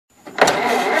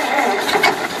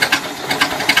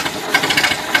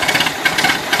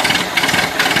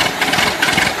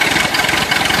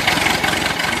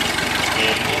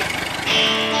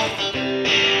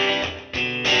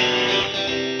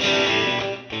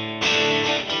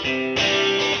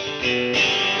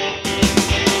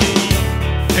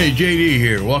Hey, JD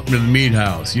here. Welcome to the Mead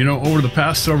House. You know, over the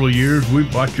past several years,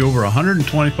 we've brought you over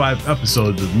 125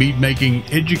 episodes of mead making,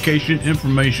 education,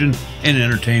 information, and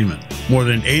entertainment. More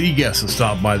than 80 guests have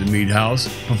stopped by the Mead House.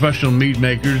 Professional mead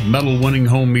makers, medal-winning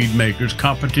home mead makers,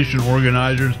 competition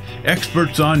organizers,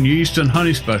 experts on yeast and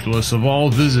honey specialists have all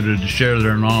visited to share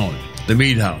their knowledge. The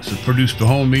Mead House is produced for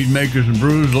home mead makers and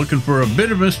brewers looking for a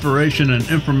bit of inspiration and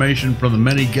information from the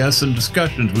many guests and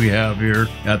discussions we have here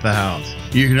at the house.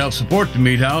 You can help support the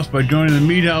Mead House by joining the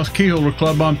Mead House Keyholder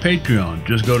Club on Patreon.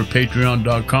 Just go to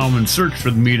patreon.com and search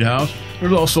for the Mead House.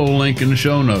 There's also a link in the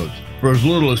show notes. For as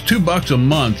little as $2 a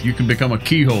month, you can become a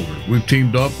keyholder. We've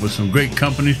teamed up with some great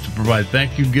companies to provide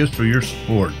thank you gifts for your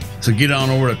support. So get on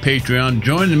over to Patreon,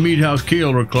 join the Mead House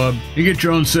Keyholder Club, and get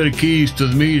your own set of keys to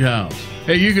the Mead House.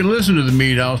 Hey, you can listen to the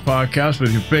Mead House podcast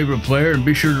with your favorite player, and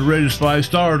be sure to rate us 5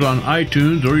 stars on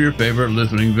iTunes or your favorite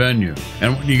listening venue.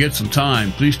 And when you get some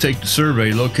time, please take the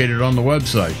survey located on the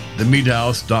website,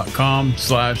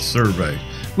 themeadhouse.com/survey.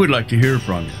 We'd like to hear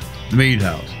from you. The Mead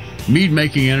House. Mead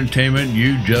making entertainment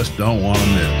you just don't want to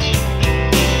miss.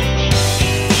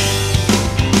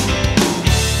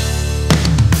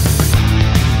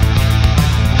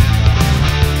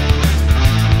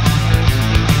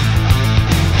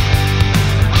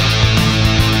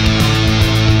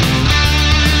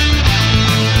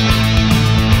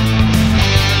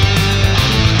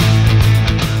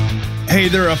 Hey,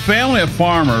 they're a family of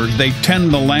farmers. They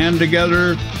tend the land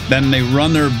together, then they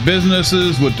run their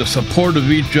businesses with the support of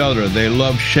each other. They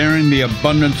love sharing the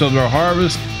abundance of their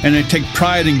harvest, and they take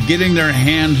pride in getting their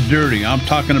hands dirty. I'm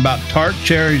talking about tart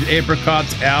cherries,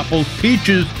 apricots, apples,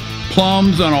 peaches,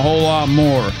 plums, and a whole lot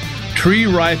more.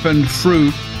 Tree-ripened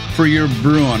fruit for your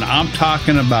brewing. I'm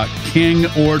talking about King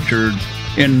Orchards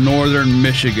in northern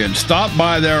Michigan. Stop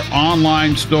by their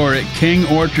online store at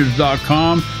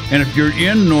kingorchards.com, and if you're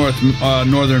in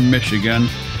northern Michigan,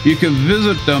 you can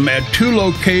visit them at 2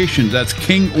 locations. That's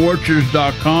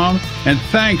kingorchards.com, and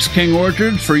thanks, King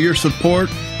Orchards, for your support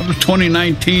of the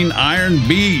 2019 Iron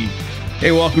Bee.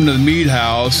 Hey, welcome to the Mead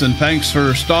House, and thanks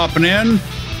for stopping in.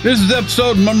 This is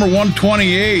episode number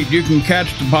 128. You can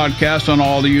catch the podcast on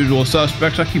all the usual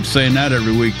suspects. I keep saying that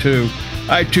every week, too.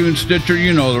 iTunes, Stitcher,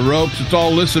 you know the ropes. It's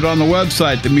all listed on the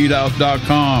website,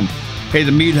 themeadhouse.com. Hey,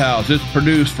 the Mead House, it's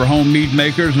produced for home mead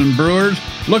makers and brewers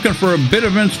looking for a bit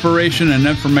of inspiration and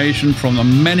information from the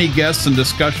many guests and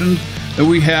discussions that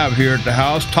we have here at the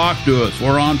house. Talk to us.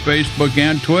 We're on Facebook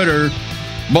and Twitter,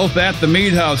 both at the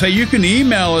Mead House. Hey, you can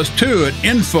email us too at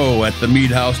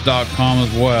info@themeadhouse.com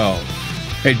as well.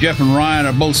 Hey, Jeff and Ryan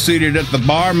are both seated at the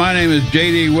bar. My name is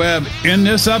JD Webb. In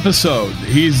this episode,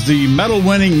 he's the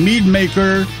medal-winning mead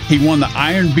maker. He won the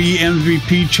Iron Bee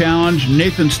MVP Challenge.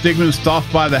 Nathan Stigman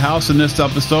stopped by the house in this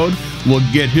episode. We'll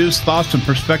get his thoughts and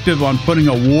perspective on putting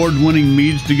award-winning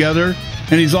meads together.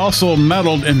 And he's also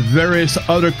medaled in various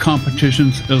other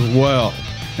competitions as well.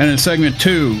 And in segment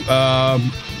 2,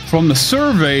 from the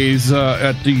surveys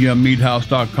at the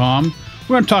meadhouse.com,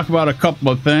 we're going to talk about a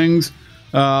couple of things.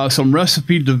 Some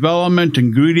recipe development,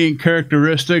 ingredient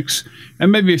characteristics,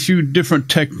 and maybe a few different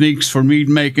techniques for mead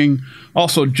making.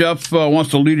 Also, Jeff wants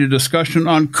to lead a discussion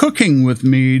on cooking with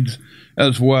meads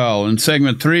as well. In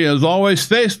segment 3, as always,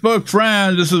 Facebook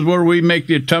friends, this is where we make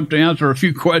the attempt to answer a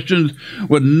few questions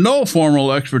with no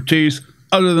formal expertise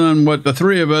other than what the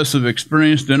 3 of us have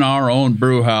experienced in our own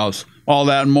brew house. All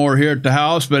that and more here at the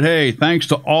house. But hey, thanks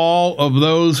to all of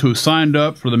those who signed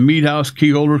up for the Mead House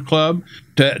Keyholder Club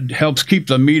that helps keep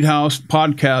the Mead House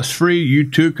podcast free. You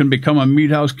too can become a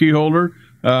Mead House Keyholder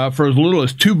for as little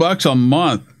as $2 a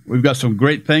month. We've got some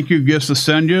great thank you gifts to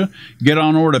send you. Get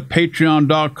on over to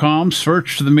patreon.com,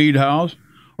 search for the Mead House,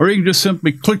 or you can just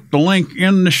simply click the link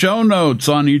in the show notes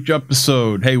on each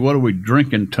episode. Hey, what are we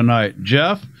drinking tonight?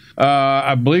 Jeff,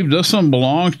 I believe this one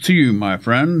belongs to you, my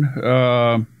friend.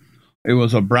 It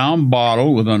was a brown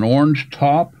bottle with an orange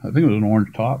top. I think it was an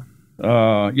orange top.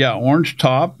 Yeah, orange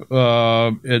top.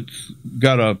 It's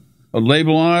got a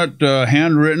label on it,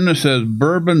 handwritten. It says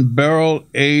bourbon barrel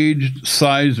aged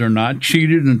Sizer. Not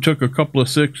cheated and took a couple of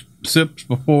sips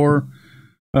before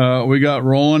we got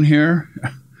rolling here.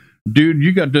 Dude,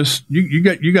 you got this. You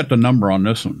got the number on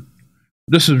this one.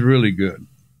 This is really good.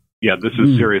 Yeah, this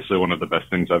is seriously one of the best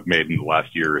things I've made in the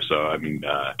last year or so. I mean,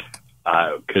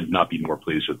 I could not be more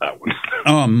pleased with that one.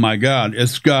 Oh my God.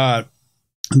 It's got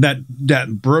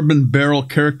that bourbon barrel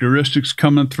characteristics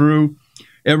coming through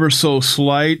ever so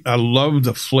slight. I love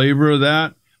the flavor of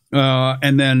that.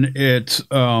 And then it's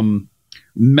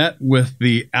met with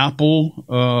the apple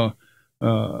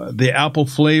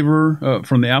flavor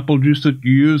from the apple juice that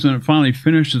you use. And it finally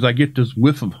finishes. I get this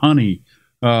whiff of honey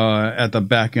at the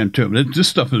back end too. This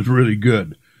stuff is really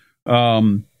good.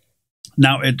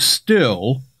 Now it's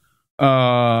still,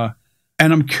 and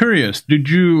I'm curious,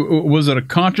 was it a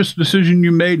conscious decision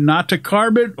you made not to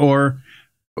carb it, or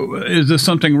is this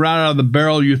something right out of the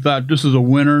barrel you thought, this is a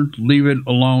winner, leave it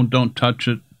alone, don't touch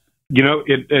it? You know,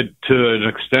 it to an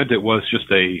extent, it was just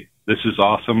this is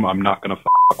awesome, I'm not going to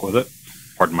fuck with it.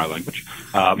 Pardon my language.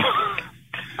 That's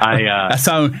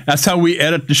how we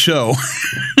edit the show.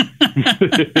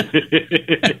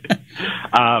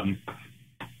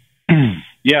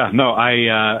 Yeah, no,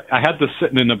 I had this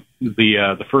sitting in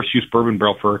the first use bourbon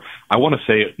barrel for, I want to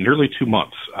say, nearly 2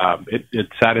 months. It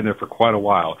sat in there for quite a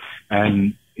while,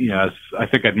 and as I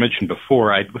think I'd mentioned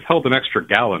before, I'd withheld an extra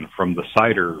gallon from the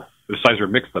cider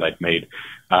mix that I'd made,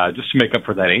 just to make up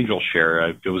for that angel share.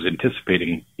 I was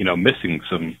anticipating, missing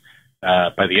some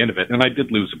by the end of it, and I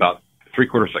did lose about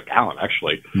 3/4 of a gallon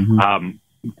actually. Mm-hmm.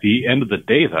 The end of the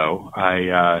day, though,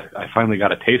 I finally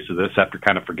got a taste of this after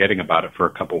kind of forgetting about it for a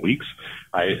couple of weeks.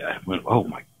 I went, oh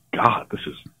my God, this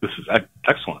is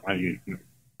excellent.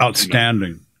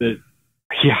 Outstanding. Yeah.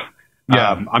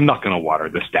 I'm not going to water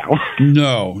this down.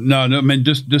 No. I mean,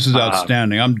 this is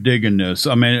outstanding. I'm digging this.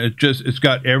 I mean, it's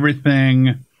got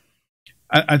everything.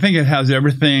 I think it has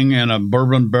everything in a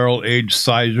bourbon barrel aged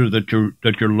sizer that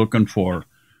you're looking for.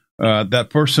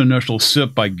 That first initial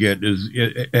sip I get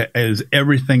is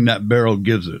everything that barrel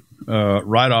gives it,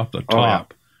 right off the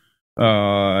top.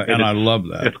 And I love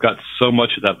that. It's got so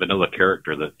much of that vanilla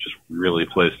character that just really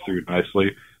plays through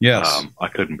nicely. Yes. I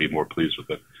couldn't be more pleased with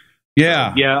it.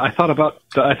 Yeah. I thought about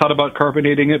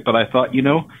carbonating it, but I thought,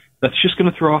 that's just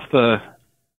going to throw off the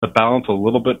balance a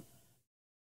little bit,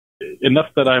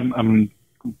 enough that I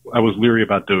was leery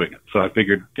about doing it. So I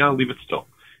figured, I'll leave it still.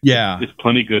 Yeah. It's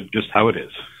plenty good just how it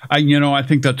is. I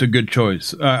think that's a good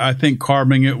choice. I think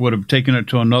carbing it would have taken it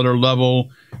to another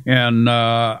level, and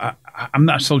I'm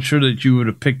not so sure that you would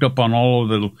have picked up on all of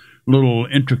the little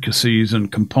intricacies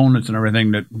and components and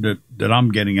everything that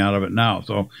I'm getting out of it now.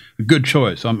 So a good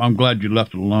choice. I'm glad you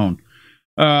left it alone.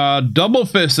 Double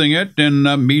fisting it in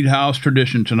Mead House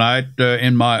tradition tonight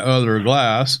in my other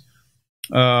glass.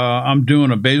 I'm doing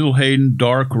a Basil Hayden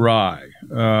dark rye.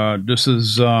 This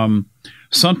is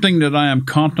something that I am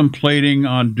contemplating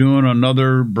on doing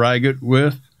another braggot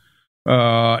with,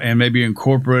 and maybe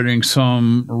incorporating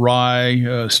some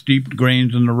rye, steeped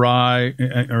grains in the rye,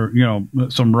 or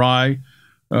some rye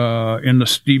in the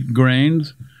steeped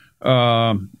grains,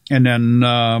 and then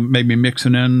maybe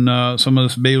mixing in some of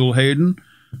this Basil Hayden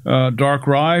dark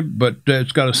rye. But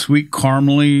it's got a sweet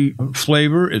caramely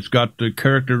flavor. It's got the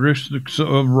characteristics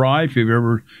of rye. If you've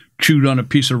ever chewed on a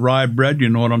piece of rye bread, you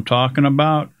know what I'm talking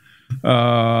about.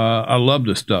 I love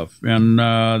this stuff, and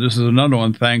this is another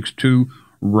one thanks to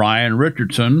Ryan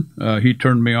Richardson. He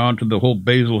turned me on to the whole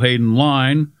Basil Hayden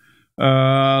line,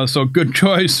 so good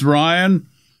choice, Ryan.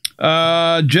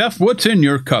 Jeff, what's in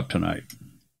your cup tonight?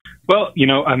 Well,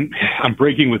 I'm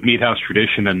breaking with Mead House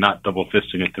tradition and not double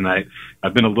fisting it tonight.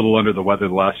 I've been a little under the weather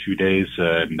the last few days,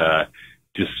 and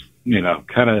just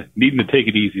kind of needing to take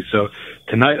it easy. So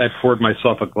tonight I poured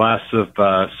myself a glass of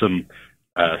some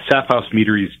Sap House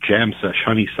Meadery's Jam Sesh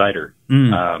honey cider.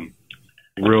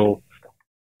 Real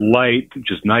light,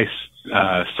 just nice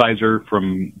cider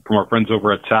from our friends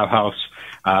over at Sap House.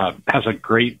 Has a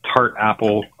great tart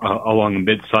apple along the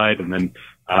mid side, and then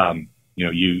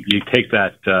you take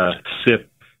that sip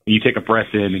and you take a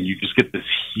breath in, and you just get this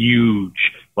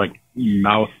huge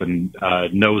mouth and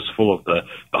nose full of the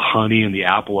honey and the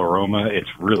apple aroma. It's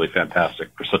really fantastic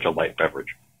for such a light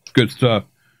beverage. Good stuff.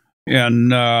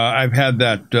 And I've had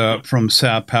that from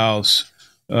Sap House.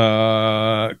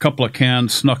 A couple of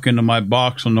cans snuck into my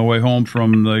box on the way home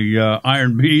from the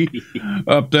Iron Bee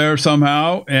up there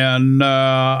somehow. And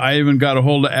I even got a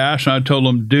hold of Ash, and I told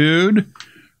him, dude,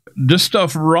 this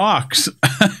stuff rocks.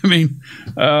 I mean,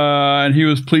 and he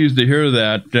was pleased to hear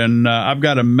that. And I've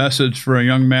got a message for a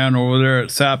young man over there at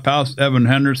Sap House, Evan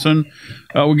Henderson.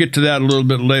 We'll get to that a little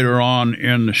bit later on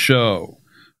in the show.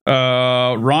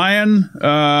 Ryan,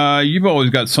 you've always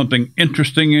got something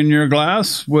interesting in your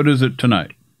glass. What is it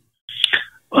tonight?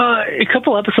 A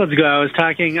couple episodes ago, I was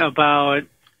talking about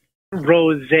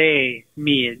rosé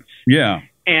meads. Yeah.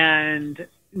 And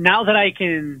now that I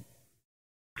can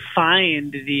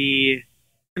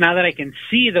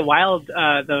see the wild,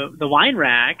 the wine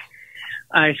rack,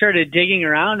 I started digging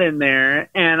around in there,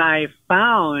 and I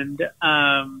found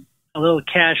little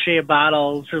cache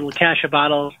bottles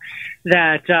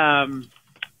that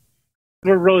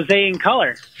were rosé in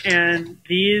color, and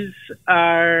these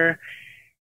are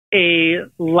a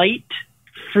light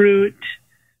fruit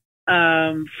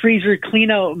freezer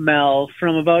cleanout mel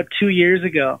from about 2 years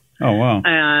ago. Oh wow!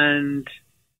 And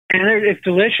it's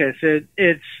delicious.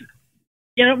 It's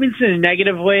You know, it means in a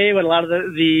negative way, but a lot of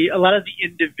the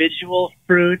individual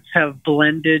fruits have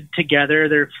blended together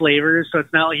their flavors. So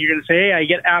it's not like you're going to say, hey, I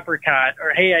get apricot,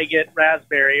 or hey, I get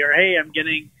raspberry, or hey, I'm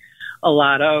getting a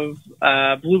lot of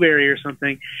blueberry or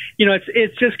something. You know,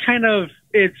 it's just kind of,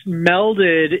 it's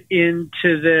melded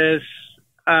into this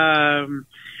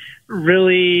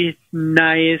really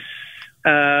nice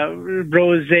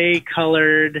rosé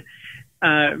colored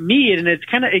mead, and it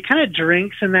kind of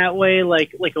drinks in that way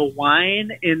like a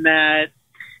wine, in that,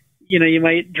 you know, you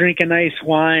might drink a nice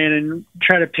wine and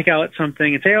try to pick out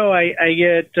something and say, oh, I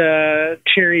get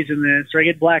cherries in this, or I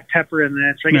get black pepper in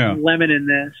this, or I get some lemon in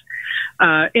this.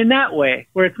 In that way,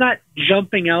 where it's not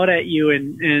jumping out at you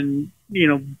and you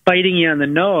know, biting you on the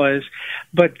nose,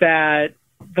 but that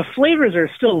the flavors are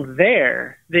still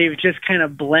there. They've just kind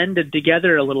of blended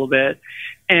together a little bit,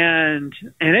 and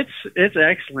it's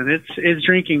excellent. It's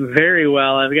drinking very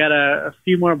well. I've got a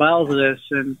few more bottles of this,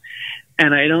 and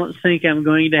I don't think I'm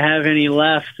going to have any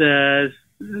left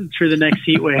through the next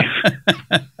heat wave.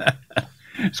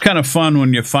 It's kind of fun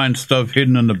when you find stuff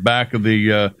hidden in the back of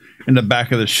the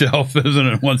shelf, isn't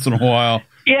it? Once in a while.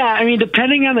 Yeah, I mean,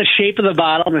 depending on the shape of the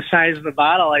bottle and the size of the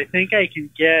bottle, I think I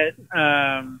can get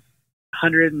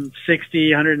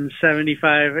 160,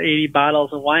 175, 80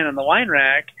 bottles of wine on the wine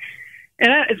rack,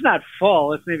 and it's not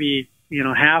full. It's maybe, you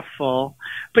know, half full.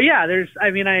 But yeah, I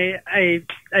do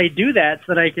that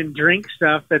so that I can drink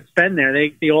stuff that's been there.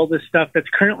 The oldest stuff that's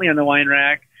currently on the wine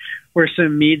rack were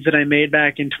some meads that I made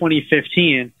back in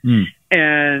 2015.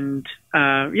 And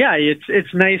yeah,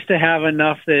 it's nice to have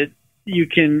enough that you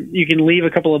can leave a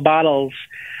couple of bottles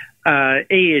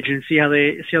age and see how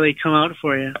they come out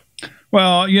for you.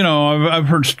 Well, you know, I've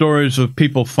heard stories of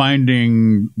people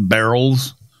finding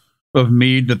barrels of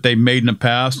mead that they made in the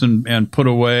past and put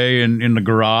away in the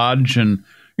garage, and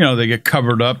you know, they get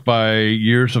covered up by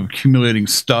years of accumulating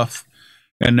stuff,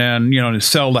 and then, you know, they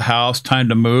sell the house, time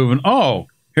to move, and oh,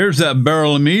 here's that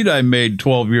barrel of mead I made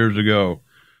 12 years ago,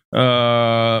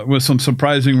 with some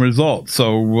surprising results.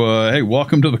 So, hey,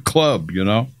 welcome to the club, you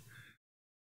know?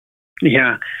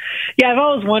 Yeah. Yeah, I've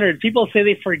always wondered, people say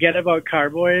they forget about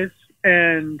carboys,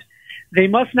 and they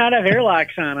must not have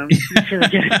airlocks on them. You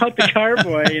forget about the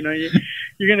carboy, you know,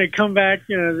 you're going to come back,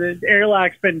 you know, the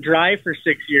airlock's been dry for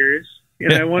 6 years,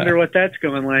 and I wonder what that's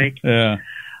going like. Yeah.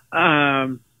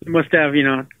 Must have, you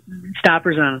know,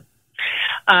 stoppers on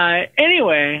them.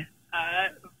 Anyway,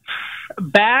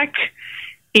 back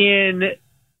in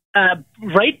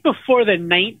right before the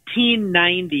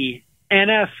 1990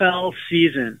 NFL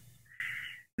season,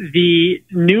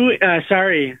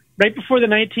 right before the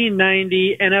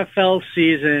 1990 NFL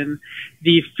season,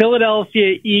 the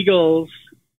Philadelphia Eagles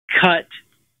cut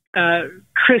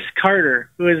Chris Carter,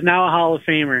 who is now a Hall of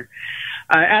Famer.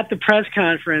 At the press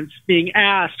conference, being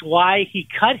asked why he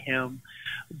cut him,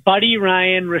 Buddy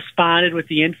Ryan responded with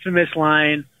the infamous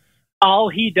line, "All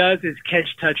he does is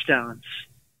catch touchdowns."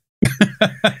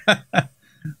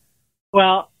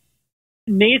 Well,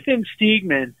 Nathan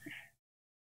Steegman,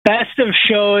 best of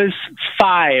shows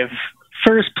 5,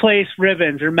 first place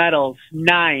ribbons or medals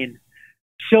 9,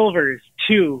 silvers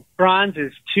 2,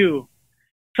 bronzes 2.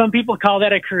 Some people call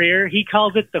that a career. He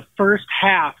calls it the first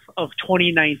half of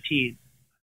 2019.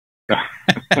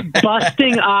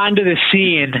 Busting onto the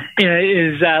scene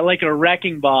is like a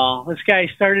wrecking ball. This guy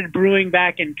started brewing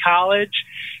back in college.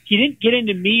 He didn't get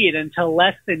into mead until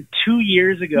less than 2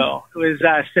 years ago. It was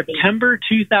September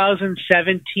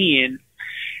 2017.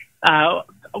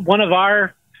 One of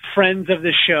our friends of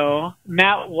the show,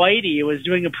 Matt Whitey, was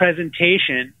doing a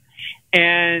presentation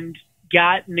and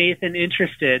got Nathan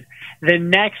interested. The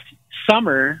next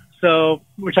summer, so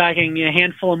we're talking a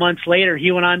handful of months later,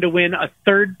 he went on to win a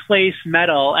 3rd place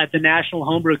medal at the National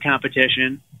Homebrew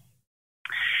Competition.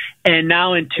 And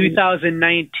now in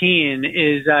 2019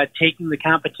 is taking the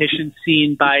competition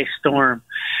scene by storm.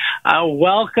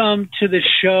 Welcome to the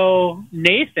show,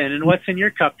 Nathan, and what's in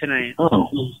your cup tonight?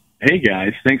 Oh, hey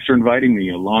guys. Thanks for inviting me.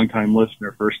 A long-time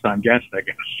listener, first-time guest, I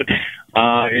guess.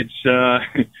 It's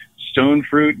stone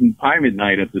fruit and pie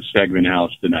midnight at the Stegman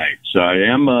House tonight. So I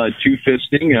am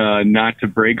two-fisting, not to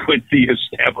break with the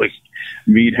established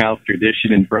Mead House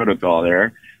tradition and protocol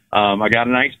there. I got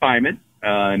a nice pieman,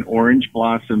 an orange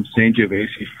blossom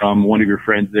Sangiovese from one of your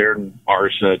friends there, and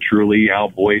ours truly, Al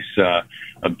Boyce,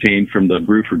 obtained from the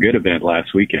Brew for Good event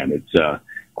last weekend. It's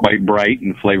quite bright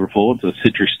and flavorful. It's a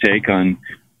citrus take on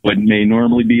what may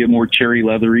normally be a more cherry,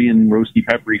 leathery, and roasty,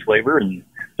 peppery flavor, and a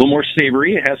little more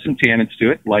savory. It has some tannins to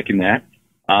it, liking that.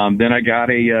 Then I got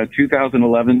a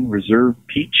 2011 Reserve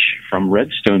Peach from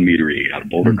Redstone Meadery out of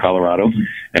Boulder, Colorado,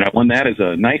 and I won that as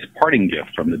a nice parting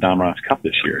gift from the Dom Ross Cup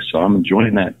this year. So I'm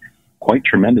enjoying that quite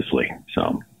tremendously.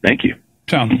 So thank you.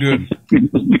 Sounds good.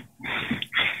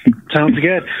 Sounds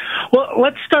good. Well,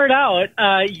 let's start out.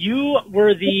 You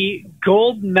were the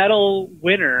gold medal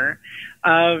winner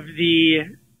of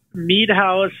the Mead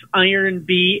House Iron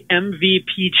Bee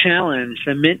MVP Challenge,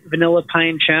 the Mint Vanilla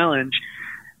Pine Challenge.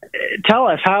 Tell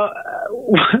us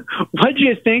what did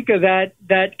you think of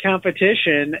that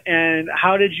competition, and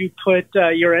how did you put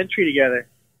your entry together?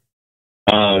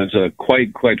 It's a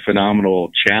quite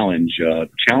phenomenal challenge.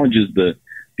 Challenge is the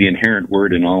inherent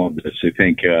word in all of this. I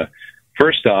think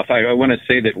first off, I want to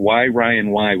say that why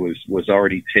Ryan Y was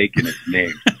already taken its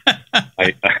name.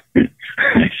 I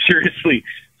seriously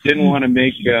didn't want to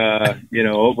make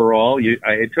overall.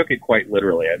 I took it quite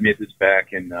literally. I made this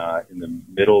back in the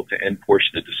middle to end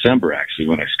portion of December, actually,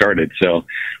 when I started. So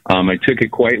I took it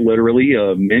quite literally.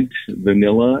 Mint,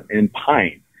 vanilla, and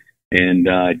pine. And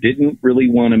didn't really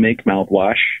want to make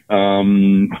mouthwash.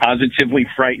 Positively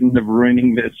frightened of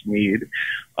ruining this mead.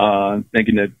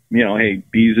 Thinking that, hey,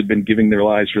 bees have been giving their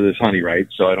lives for this honey, right?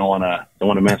 So I don't want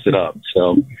to mess it up.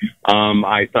 So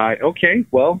I thought, okay,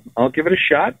 well, I'll give it a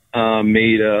shot.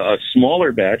 Made a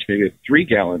smaller batch, maybe a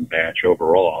 3-gallon batch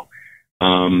overall.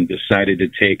 Decided to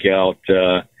take out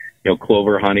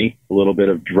clover honey, a little bit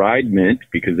of dried mint,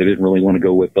 because I didn't really want to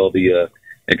go with all the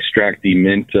extract the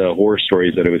mint horror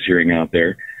stories that I was hearing out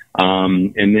there.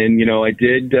 And then, I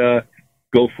did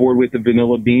go forward with the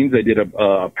vanilla beans. I did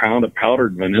a pound of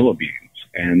powdered vanilla beans,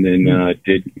 and then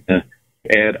did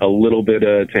add a little bit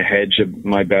to hedge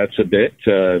my bets a bit,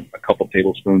 a couple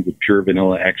tablespoons of pure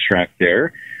vanilla extract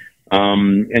there.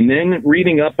 And then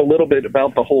reading up a little bit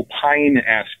about the whole pine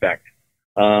aspect,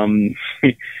 and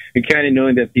kind of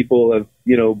knowing that people have,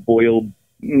 boiled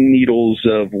needles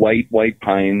of white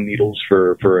pine needles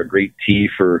for a great tea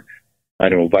for, I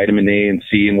don't know, vitamin A and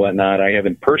C and whatnot. I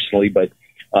haven't personally, but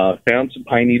found some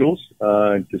pine needles,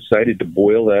 decided to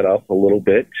boil that up a little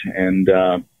bit and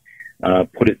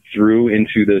put it through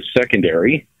into the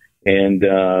secondary. And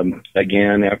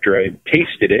again, after I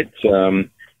tasted it,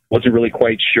 wasn't really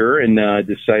quite sure, and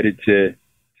decided to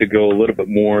go a little bit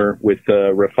more with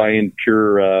refined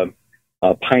pure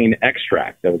pine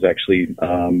extract that was actually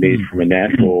made from a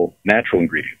natural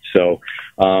ingredient. So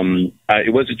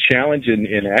it was a challenge,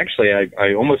 and actually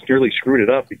I almost nearly screwed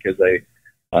it up because I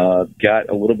got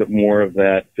a little bit more of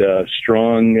that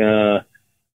strong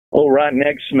rotten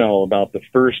egg smell about the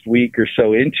first week or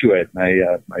so into it.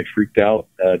 I freaked out,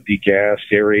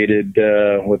 degassed, aerated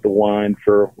with the wine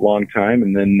for a long time,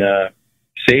 and then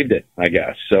saved it, I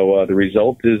guess. So the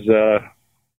result is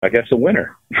I guess a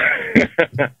winner.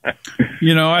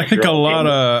 I think a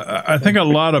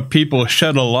lot of people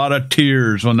shed a lot of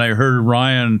tears when they heard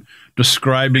Ryan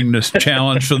describing this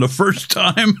challenge for the first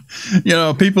time.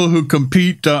 People who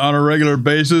compete on a regular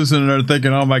basis and are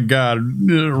thinking, "Oh my God,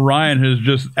 Ryan has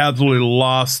just absolutely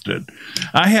lost it."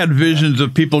 I had visions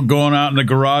of people going out in the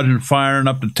garage and firing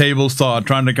up the table saw,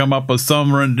 trying to come up with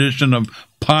some rendition of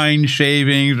pine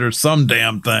shavings or some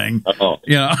damn thing.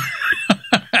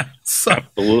 So.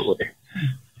 Absolutely,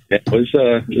 it was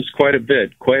quite a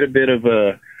bit of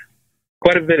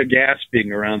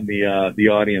gasping around the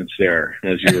audience there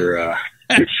as you were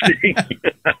seeing.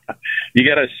 You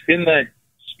got to spin that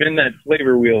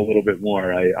flavor wheel a little bit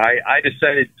more. I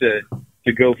decided to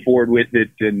go forward with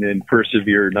it and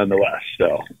persevere nonetheless.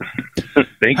 So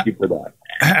thank you for that.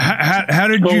 How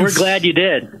did you? We're glad you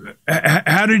did.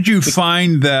 How did you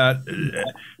find that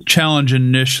challenge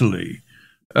initially?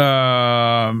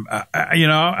 I'm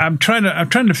trying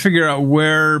to figure out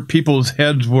where people's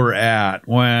heads were at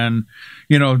when,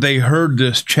 they heard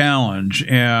this challenge,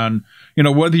 and,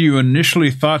 whether you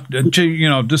initially thought, this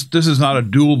is not a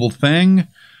doable thing,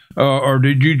 or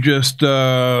did you just,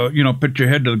 put your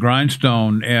head to the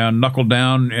grindstone and knuckle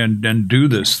down and do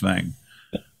this thing?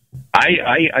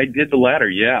 I did the latter.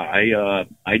 Yeah.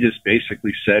 I just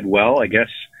basically said, well, I guess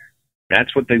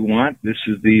that's what they want. This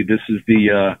is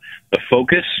the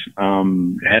focus.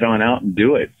 Head on out and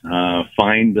do it.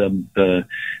 Find the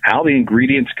how the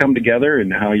ingredients come together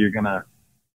and how you're gonna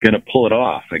pull it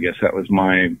off. I guess that was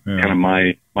kind of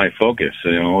my focus.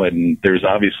 And there's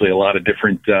obviously a lot of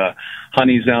different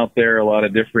honeys out there, a lot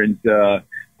of different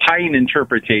pine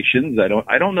interpretations.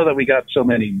 I don't know that we got so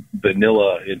many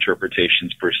vanilla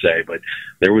interpretations per se, but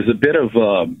there was a bit of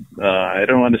I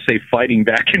don't want to say fighting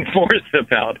back and forth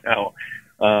about how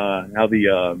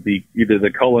the either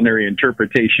the culinary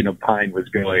interpretation of pine was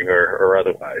going or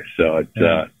otherwise. So it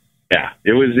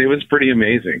was pretty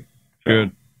amazing.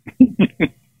 Good.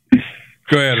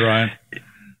 Go ahead, Ryan.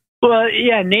 Well,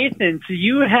 yeah, Nathan. So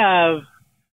you've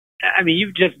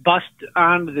just bust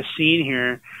onto the scene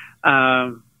here.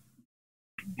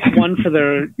 one for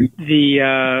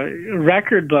the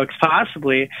record books,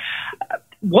 possibly.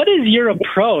 What is your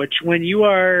approach when you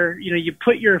are, you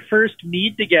put your first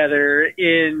mead together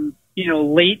in,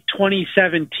 late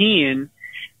 2017,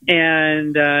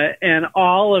 and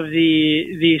all of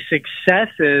the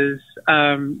successes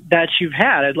that you've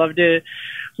had? I'd love to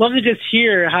just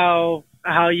hear how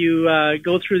you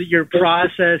go through your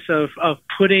process of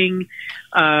putting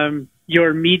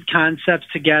your mead concepts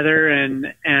together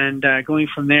and going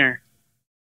from there.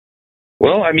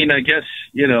 Well, I mean, I guess,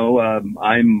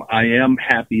 I am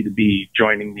happy to be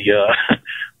joining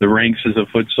the ranks as a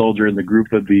foot soldier in the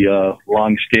group of the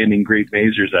long-standing great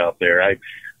mazers out there.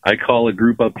 I call a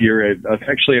group up here,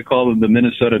 I call them the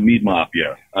Minnesota Mead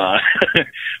Mafia,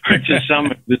 which is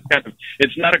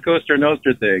it's not a Costa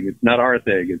Nostra thing. It's not our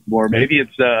thing. It's more, maybe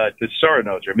it's Tesoro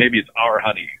Nostra. Maybe it's our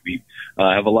honey. We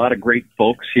have a lot of great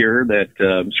folks here that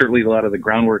certainly a lot of the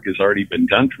groundwork has already been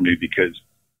done for me because,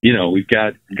 we've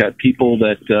got people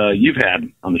that you've had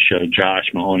on the show, Josh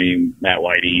Mahoney, Matt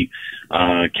Whitey,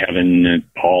 Kevin,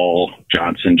 Paul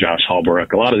Johnson, Josh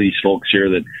Hallbrook, a lot of these folks here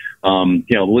that,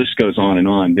 the list goes on and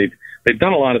on. They've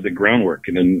done a lot of the groundwork.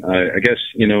 And then I guess,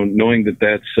 knowing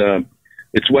that's,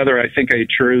 it's whether I think I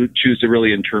choose to really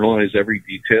internalize every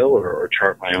detail or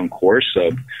chart my own course.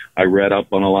 I read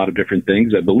up on a lot of different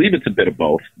things. I believe it's a bit of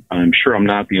both. I'm sure I'm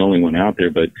not the only one out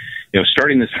there, but,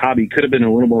 starting this hobby could have been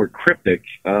a little more cryptic,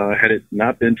 had it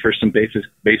not been for some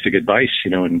basic advice,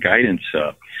 and guidance.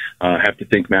 I have to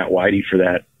thank Matt Whitey for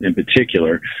that in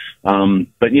particular.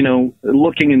 But,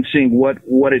 looking and seeing what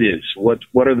it is,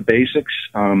 what are the basics,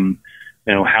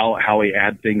 how we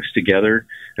add things together,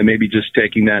 and maybe just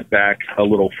taking that back a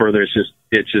little further.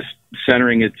 It's just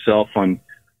centering itself on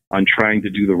trying to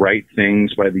do the right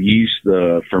things by the yeast,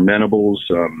 the fermentables,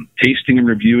 tasting and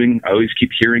reviewing. I always keep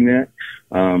hearing that,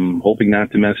 hoping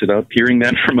not to mess it up, hearing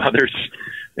that from others,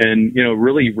 and,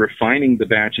 really refining the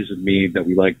batches of mead that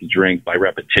we like to drink by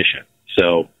repetition.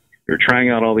 So you're trying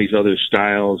out all these other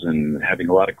styles and having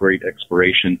a lot of great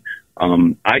exploration.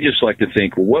 I just like to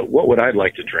think, well, what would I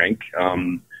like to drink?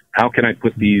 How can I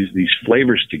put these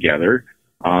flavors together?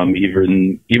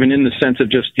 Even in the sense of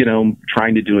just,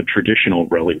 trying to do a traditional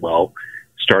really well,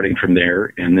 starting from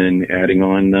there and then adding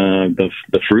on,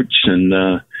 the fruits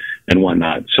and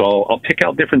whatnot. So I'll pick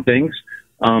out different things.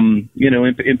 In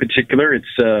particular,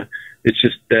 it's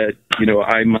just that,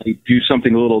 I might do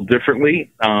something a little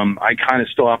differently. I kind of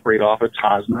still operate off of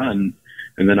Tasna and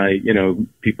then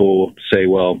people say,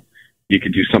 well, you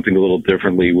could do something a little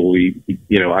differently. Well,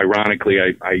 ironically,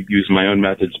 I use my own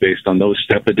methods based on those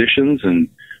step additions and,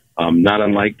 not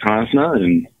unlike Tasna.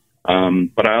 And,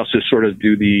 but I also sort of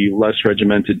do the less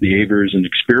regimented behaviors and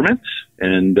experiments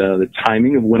and, the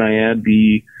timing of when I add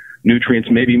the nutrients,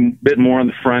 maybe a bit more on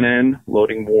the front end,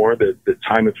 loading more, the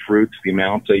time of fruits, the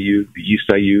amounts I use, the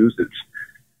yeast I use.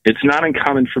 It's not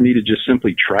uncommon for me to just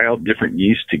simply try out different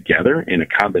yeast together in a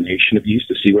combination of yeast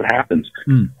to see what happens.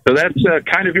 So that's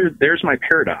kind of there's my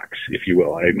paradox, if you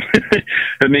will.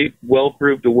 I may well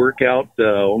prove to work out.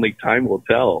 Only time will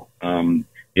tell.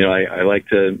 I like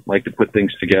to put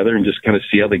things together and just kind of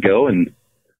see how they go and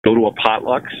go to a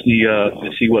potluck,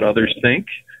 to see what others think.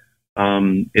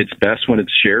 It's best when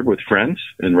it's shared with friends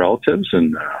and relatives,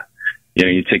 and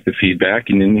you take the feedback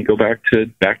and then you go back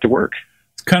to work.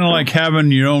 It's kind of like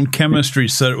having your own chemistry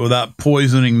set without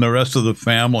poisoning the rest of the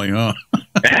family, huh?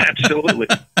 Absolutely.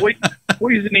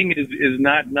 Poisoning is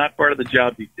not part of the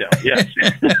job detail. Yes.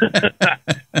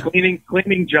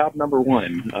 Cleaning job number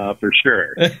one, for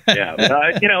sure. Yeah.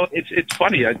 But, it's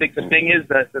funny. I think the thing is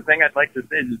that the thing I'd like to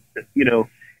say is that,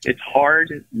 it's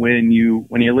hard when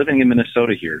you're living in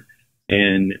Minnesota here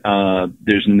and,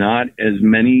 there's not as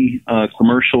many,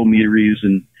 commercial meaderies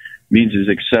and meads as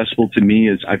accessible to me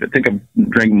as I think I've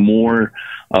drank more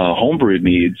homebrewed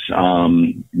meads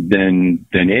than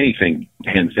anything,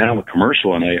 hands down, with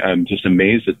commercial. And I'm just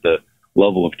amazed at the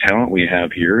level of talent we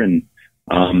have here. And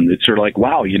it's sort of like,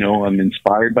 wow, I'm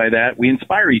inspired by that. We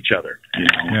inspire each other.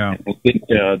 Yeah. I think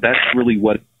that's really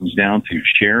what it comes down to: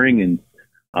 sharing and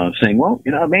saying, well,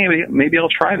 maybe I'll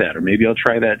try that, or maybe I'll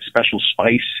try that special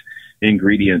spice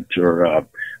ingredient, or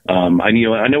I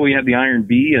know we have the Iron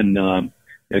Bee and.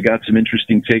 I got some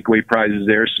interesting takeaway prizes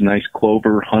there, some nice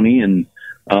clover honey, and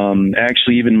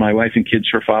actually even my wife and kids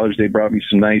for Father's Day brought me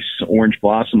some nice orange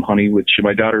blossom honey, which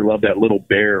my daughter loved, that little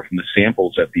bear from the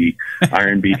samples at the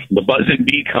Iron Bee, the Buzz and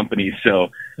Bee Company. So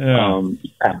I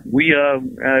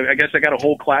guess I got a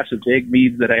whole class of big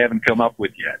meads that I haven't come up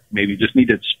with yet. Maybe just need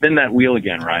to spin that wheel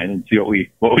again, Ryan, and see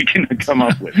what we can come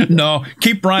up with. No,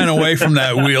 keep Ryan away from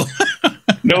that wheel.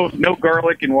 No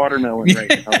garlic and watermelon right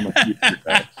now.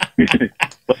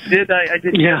 But I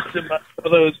did get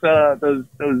those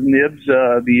nibs,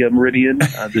 the Meridian,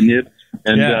 the nibs,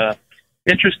 and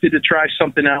interested to try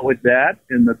something out with that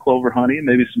and the clover honey,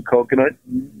 maybe some coconut,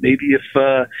 maybe if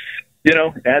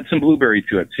add some blueberry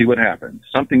to it, see what happens.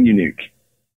 Something unique.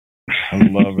 I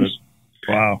love it.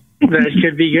 Wow. That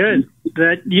could be good.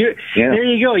 There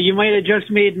you go. You might have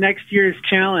just made next year's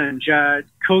challenge.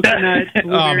 Coconut.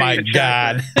 Oh my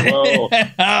God. Whoa.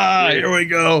 Here we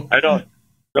go.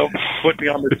 Don't put me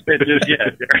on the spin just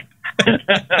yet.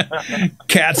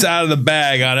 Cat's out of the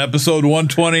bag on episode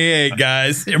 128,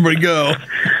 guys. Here we go.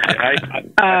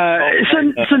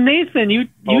 So Nathan, you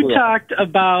talked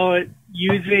about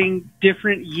using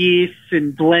different yeasts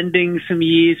and blending some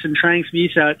yeast and trying some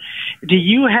yeast out. Do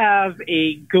you have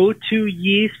a go-to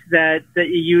yeast that you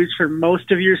use for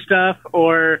most of your stuff,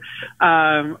 or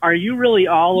are you really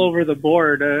all over the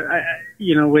board?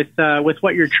 With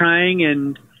what you're trying,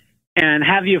 and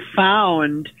have you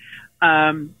found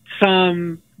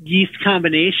some yeast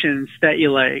combinations that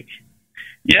you like?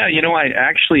 Yeah, I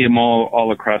actually am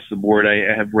all across the board.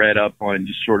 I have read up on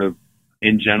just sort of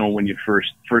in general when you're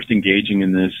first engaging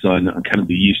in this on kind of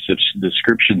the yeast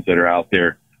descriptions that are out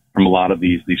there from a lot of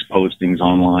these postings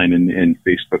online and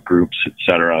Facebook groups, et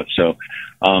cetera. So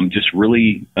just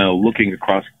really looking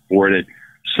across the board at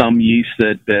some yeast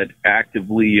that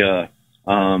actively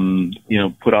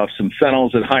put off some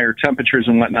phenols at higher temperatures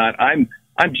and whatnot. I'm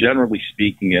generally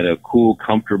speaking at a cool,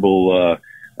 comfortable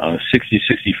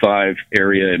 60-65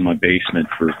 area in my basement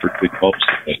for good hopes.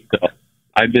 So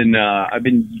I've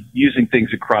been using things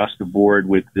across the board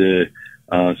with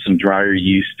some drier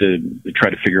yeast to try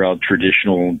to figure out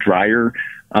traditional drier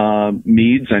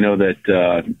meads. I know that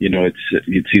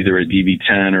it's either a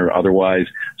DB10 or otherwise.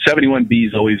 71B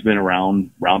has always been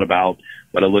roundabout,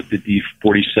 but I looked at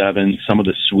D47, some of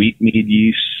the sweet mead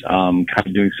yeasts, kind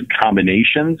of doing some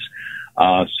combinations.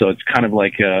 So it's kind of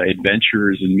like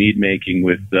adventures in mead making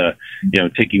with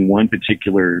taking one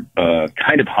particular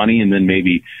kind of honey and then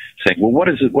maybe saying, well, what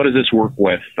does this work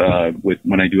with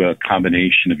when I do a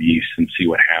combination of yeast and see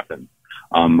what happens.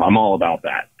 I'm all about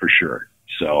that for sure.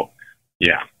 So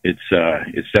yeah, it's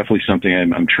definitely something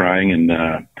I'm trying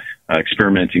and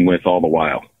experimenting with all the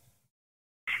while.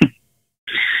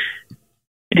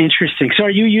 Interesting. So are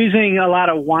you using a lot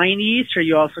of wine yeast, or are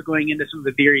you also going into some of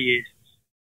the beer yeast?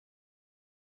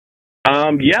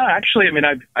 Yeah, actually, I mean,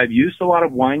 I've used a lot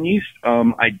of wine yeast.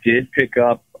 I did pick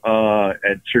up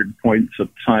at certain points of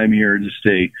time here just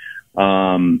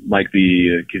like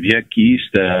the Kvyek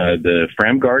yeast, the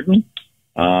Framgarden,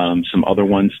 some other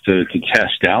ones to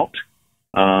test out.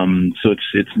 So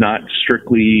it's not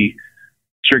strictly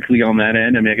on that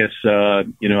end. I mean, I guess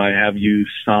I have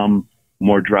used some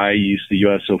more dry yeast, the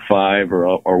USO5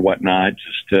 or whatnot,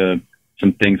 just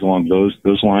some things along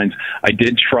those lines. I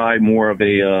did try more of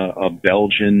a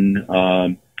Belgian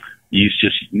yeast,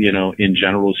 just in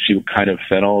general, see what kind of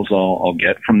phenols I'll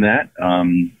get from that.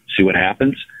 See what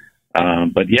happens.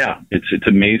 But yeah, it's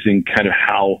amazing kind of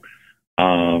how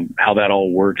that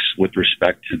all works with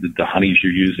respect to the honeys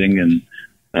you're using and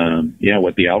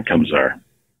what the outcomes are.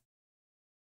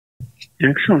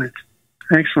 Excellent.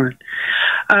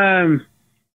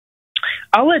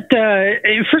 I'll let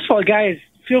first of all, guys,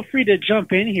 feel free to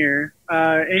jump in here.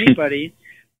 Anybody.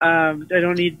 I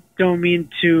don't mean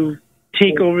to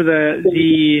take over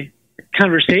the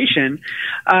conversation.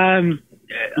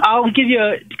 I'll give you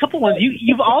a couple ones.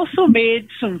 You've also made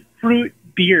some fruit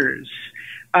beers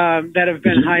that have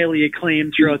been highly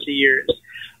acclaimed throughout the years.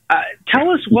 Tell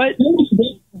us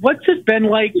what's it been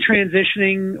like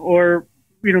transitioning or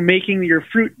making your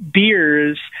fruit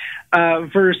beers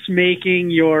versus making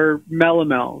your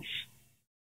melomels?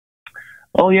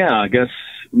 Oh yeah, I guess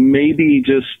maybe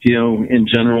just in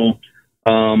general,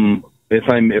 if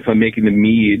I'm making the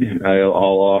mead,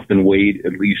 I'll often wait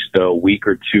at least a week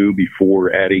or two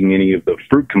before adding any of the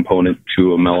fruit component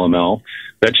to a melomel.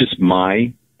 That's just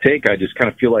my take. I just kind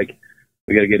of feel like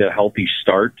we got to get a healthy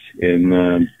start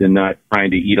and not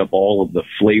trying to eat up all of the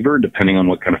flavor, depending on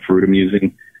what kind of fruit I'm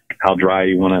using, how dry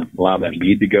you want to allow that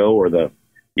mead to go, or the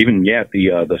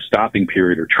stopping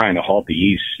period, or trying to halt the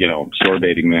yeast,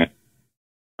 sorbating that.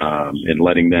 And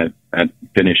letting that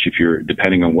finish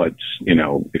depending on what's,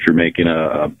 if you're making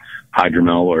a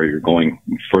hydromel or you're going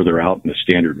further out in the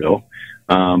standard mill.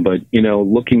 But,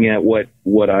 looking at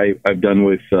what I've done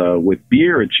with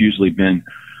beer, it's usually been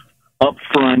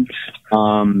upfront,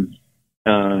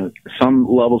 some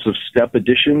levels of step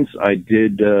additions. I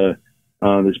did,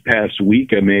 this past week,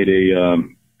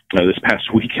 this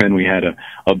past weekend, we had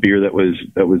a beer that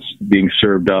was being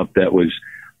served up that was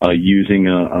using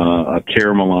a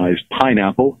caramelized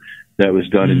pineapple that was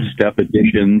done in step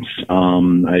additions.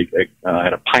 I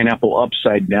had a pineapple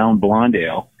upside down blonde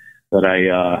ale that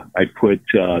I put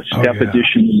step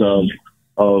additions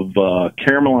of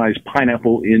caramelized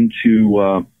pineapple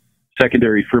into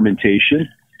secondary fermentation,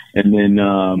 and then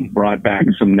brought back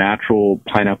some natural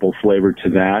pineapple flavor to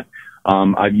that.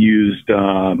 I've used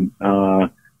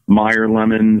Meyer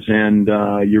lemons and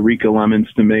Eureka lemons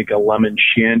to make a lemon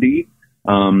shandy,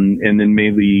 and then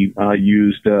mainly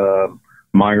used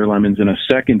Meyer lemons in a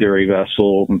secondary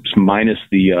vessel, minus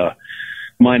the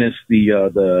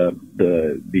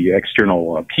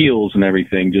external peels and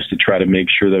everything, just to try to make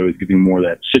sure that it was giving more of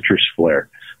that citrus flair.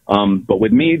 But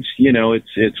with meads,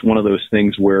 it's one of those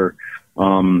things where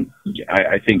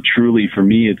I think truly for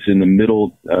me, it's in the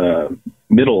middle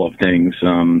of things.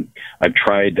 I've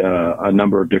tried a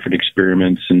number of different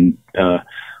experiments and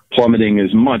plummeting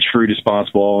as much fruit as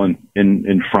possible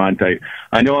in front.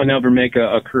 I know I'll never make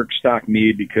a Kirk stock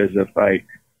mead because if I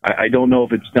don't know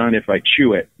if it's done if I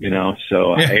chew it,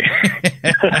 so I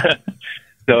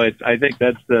think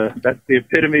that's the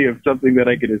epitome of something that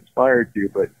I could aspire to,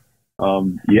 but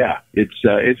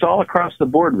it's all across the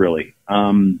board really.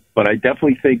 But I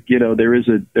definitely think, there is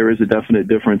a definite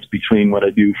difference between what I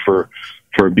do for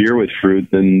a beer with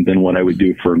fruit than what I would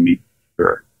do for a meat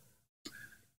beer.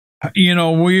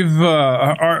 We've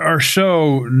our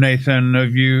show, Nathan,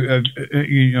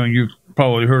 you've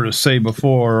probably heard us say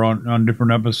before on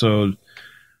different episodes,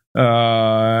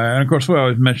 and of course we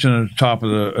always mention at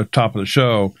the top of the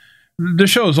show. The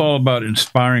show is all about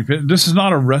inspiring. This is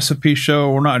not a recipe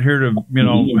show. We're not here to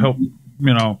help.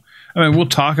 We'll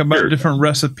talk about different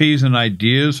recipes and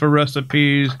ideas for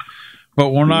recipes, but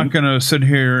we're not going to sit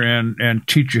here and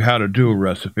teach you how to do a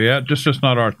recipe. That's just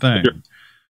not our thing. Sure.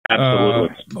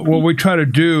 Absolutely. What we try to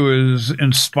do is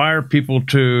inspire people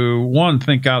to, one,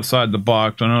 think outside the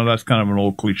box. I know that's kind of an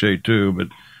old cliche too,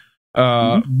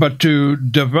 but to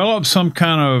develop some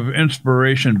kind of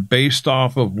inspiration based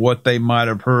off of what they might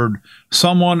have heard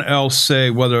someone else say,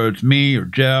 whether it's me or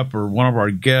Jeff or one of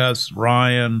our guests,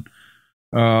 Ryan,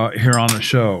 here on the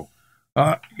show.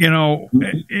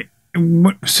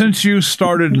 Since you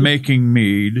started making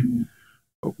mead,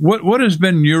 what has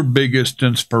been your biggest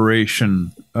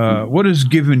inspiration? What has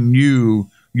given you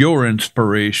your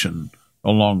inspiration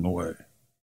along the way?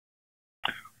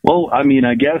 Well, I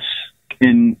guess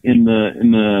in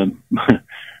the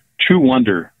true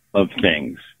wonder of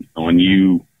things, when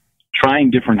you trying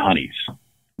different honeys,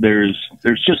 there's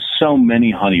just so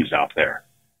many honeys out there,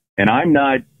 and I'm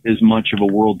not as much of a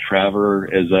world traveler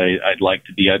as I'd like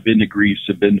to be. I've been to Greece,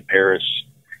 I've been to Paris,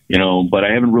 but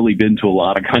I haven't really been to a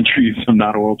lot of countries. I'm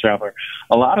not a world traveler.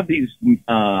 A lot of these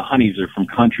honeys are from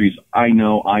countries I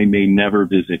know I may never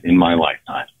visit in my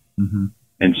lifetime. Mm-hmm.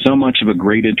 And so much of a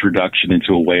great introduction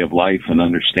into a way of life and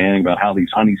understanding about how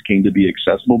these honeys came to be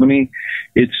accessible to me,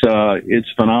 it's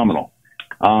phenomenal.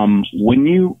 When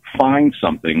you find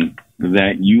something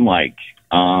that you like,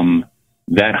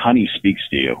 that honey speaks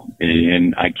to you,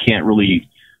 and I can't really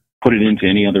put it into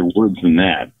any other words than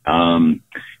that.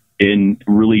 And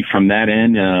really from that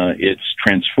end, it's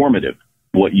transformative.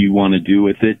 What you want to do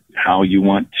with it, how you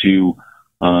want to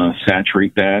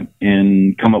saturate that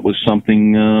and come up with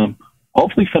something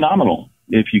hopefully phenomenal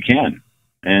if you can,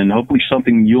 and hopefully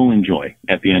something you'll enjoy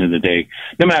at the end of the day,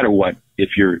 no matter what.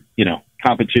 If you're,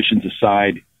 competitions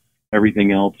aside,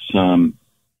 everything else,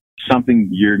 something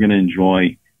you're going to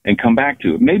enjoy and come back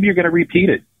to it. Maybe you're going to repeat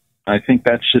it. I think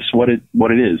that's just what it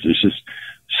is. There's just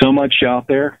so much out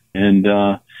there, and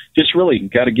just really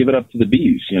got to give it up to the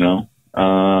bees.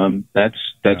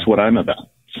 That's what I'm about.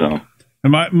 So.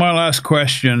 And my last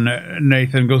question,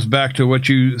 Nathan, goes back to what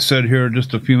you said here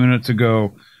just a few minutes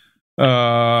ago.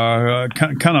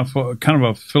 Kind of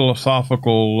a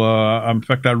philosophical. In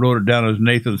fact, I wrote it down as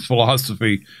Nathan's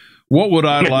philosophy. What would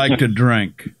I like to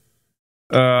drink?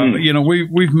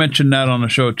 We've mentioned that on the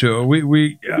show too.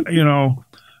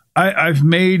 I've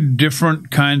made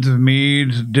different kinds of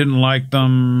meads. Didn't like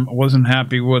them. Wasn't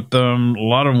happy with them. A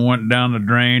lot of them went down the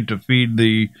drain to feed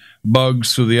the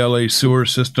bugs through the LA sewer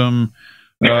system.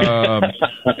 I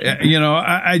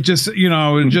just,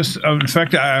 in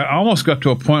fact, I almost got to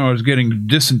a point where I was getting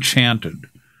disenchanted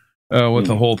with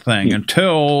the whole thing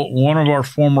until one of our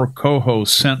former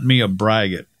co-hosts sent me a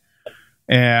braggot,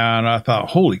 and I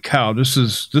thought, holy cow, this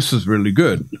is really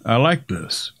good. I like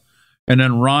this. And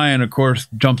then Ryan, of course,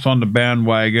 jumps on the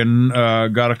bandwagon,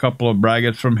 got a couple of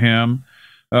braggots from him,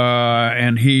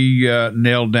 and he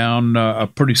nailed down a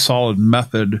pretty solid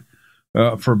method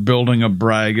for building a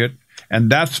braggot. And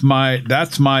that's my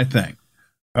thing.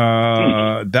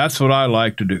 That's what I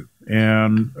like to do.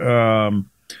 And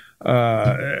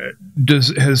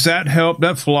Has that helped,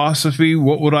 that philosophy?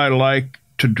 What would I like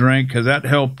to drink? Has that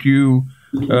helped you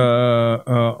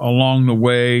along the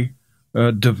way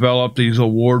develop these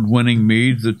award-winning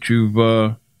meads that you've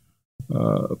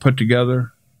put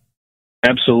together?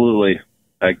 Absolutely.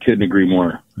 I couldn't agree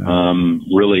more.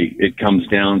 Really, it comes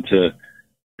down to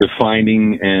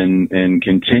defining and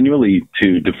continually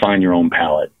to define your own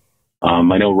palate.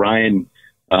 I know Ryan,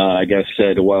 I guess,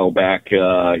 said a while back,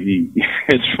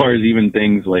 as far as even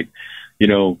things like,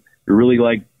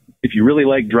 if you really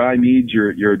like dry meads,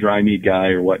 you're a dry mead guy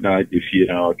or whatnot. If you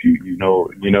know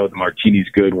the martini's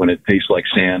good when it tastes like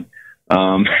sand.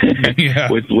 Yeah.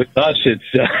 With us, it's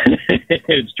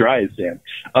it's dry as sand.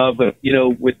 But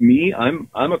with me, I'm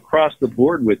across the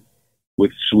board with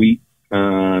sweet,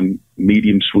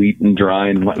 medium sweet and dry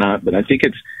and whatnot. But I think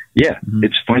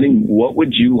it's finding what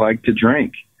would you like to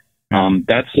drink.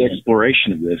 That's the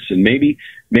exploration of this, and maybe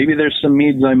there's some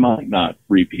meads I might not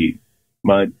repeat,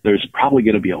 but there's probably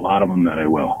going to be a lot of them that I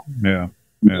will. Yeah.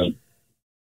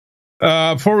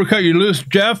 Before we cut you loose,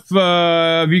 Jeff,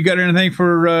 have you got anything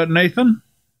for Nathan?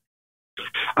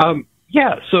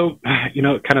 Yeah. So,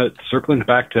 kind of circling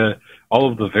back to all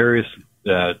of the various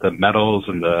the medals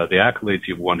and the accolades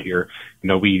you've won here.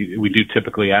 We do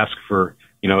typically ask for,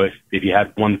 if you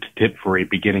had one tip for a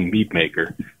beginning mead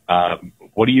maker,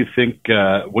 what do you think?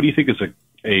 What do you think is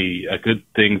a good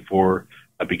thing for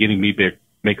a beginning mead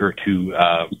maker to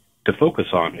focus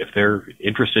on if they're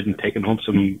interested in taking home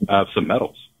some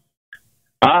medals?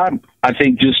 I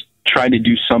think just try to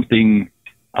do something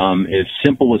as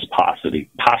simple as possibly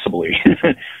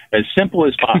as simple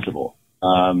as possible.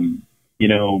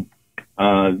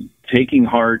 Taking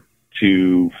heart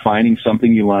to finding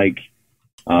something you like,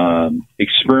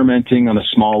 experimenting on a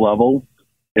small level,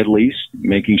 at least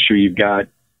making sure you've got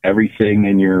everything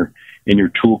in your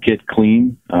toolkit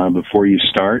clean before you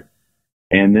start,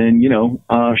 and then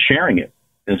sharing it.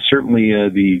 And certainly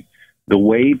the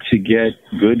way to get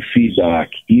good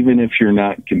feedback, even if you're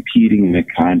not competing in a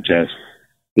contest,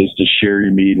 is to share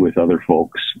your mead with other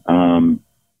folks.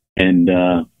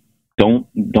 And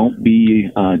don't be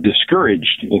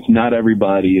discouraged if not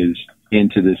everybody is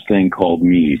into this thing called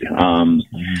mead. There's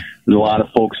a lot of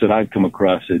folks that I've come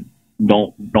across that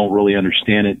don't really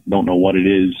understand it, don't know what it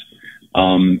is,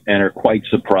 and are quite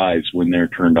surprised when they're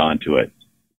turned on to it.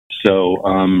 So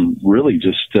really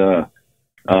just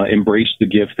embrace the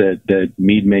gift that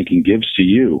mead making gives to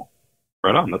you.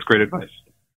 Right on. That's great advice.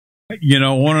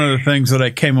 One of the things that I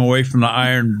came away from the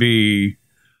Iron Bee,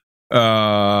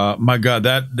 my God,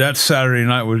 that Saturday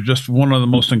night was just one of the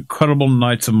most incredible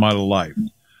nights of my life.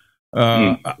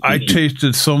 I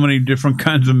tasted so many different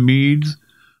kinds of meads,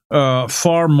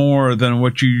 far more than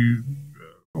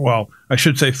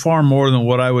far more than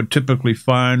what I would typically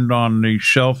find on the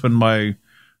shelf in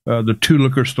the two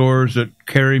liquor stores that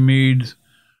carry meads.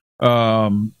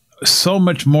 So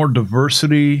much more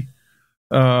diversity.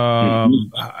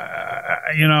 And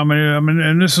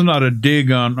this is not a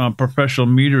dig on professional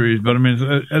meaderies, but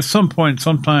at some point,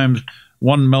 sometimes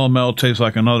one melomel tastes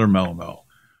like another melomel.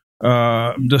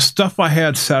 The stuff I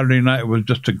had Saturday night was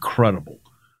just incredible.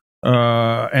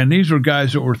 And these were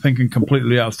guys that were thinking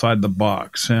completely outside the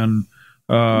box. And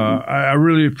I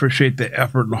really appreciate the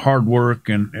effort and hard work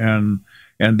and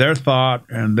their thought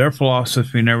and their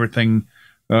philosophy and everything,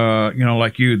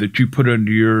 like you, that you put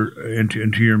into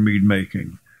your mead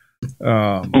making.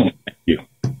 Thank you.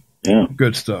 Yeah.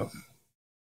 Good stuff.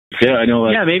 Yeah, I know.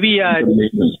 Yeah, maybe.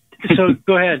 So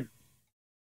go ahead.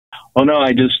 Oh no,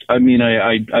 I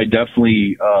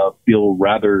definitely feel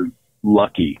rather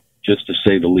lucky, just to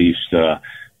say the least,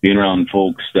 being around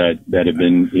folks that have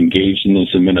been engaged in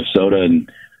this in Minnesota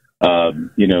and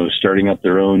starting up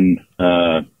their own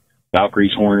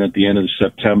Valkyrie's Horn at the end of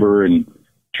September and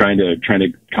trying to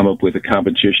come up with a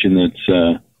competition that's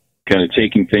kind of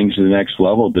taking things to the next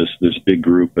level. This big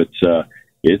group,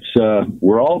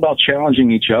 we're all about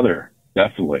challenging each other,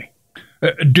 definitely.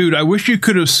 Dude, I wish you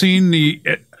could have seen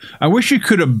I wish you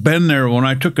could have been there when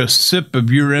I took a sip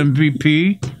of your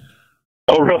MVP.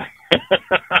 Oh, really?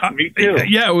 Me too.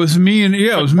 Yeah, it was me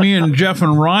and Jeff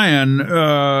and Ryan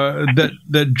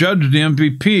that judged the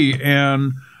MVP,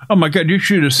 and oh my God, you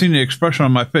should have seen the expression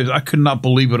on my face. I could not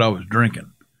believe what I was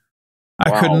drinking.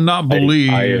 Wow. I could not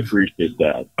believe. I appreciate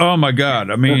that. Oh my God!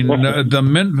 The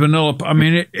mint vanilla.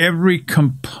 Every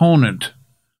component.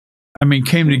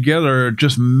 Came together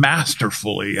just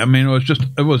masterfully. It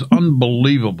was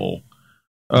unbelievable.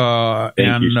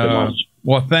 Thank you so much.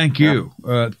 Well, thank you.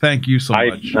 Thank you so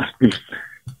much.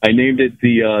 I named it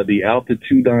the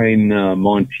Altitudine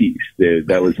Monteith.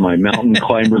 That was my mountain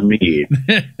climber mead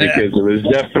because it was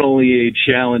definitely a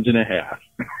challenge and a half.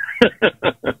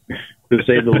 to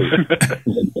say the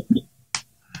least.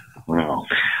 Wow.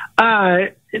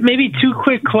 Maybe two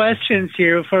quick questions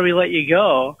here before we let you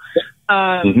go.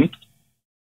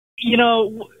 You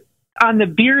know, on the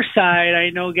beer side, I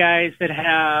know guys that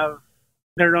have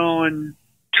their own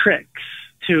tricks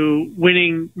to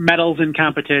winning medals in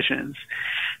competitions.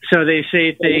 So they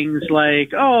say things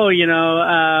like, "Oh, you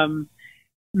know,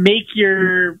 make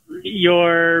your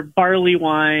barley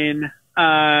wine,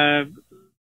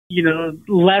 you know,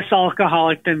 less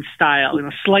alcoholic than style. You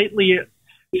know, slightly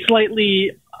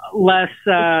less,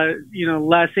 you know,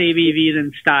 less ABV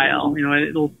than style. You know,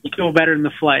 it'll go better in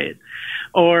the flight."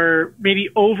 Or maybe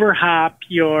overhop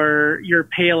your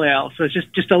pale ale, so it's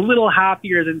just a little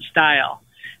hoppier than style,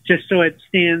 just so it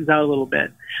stands out a little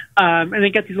bit. And they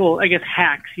got these little, I guess,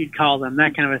 hacks you'd call them,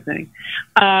 that kind of a thing.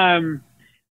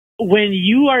 When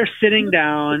you are sitting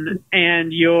down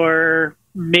and you're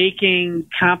making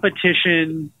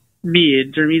competition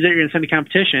meads or meads that you're going to send to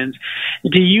competitions,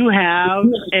 do you have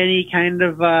any kind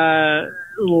of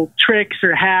little tricks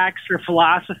or hacks or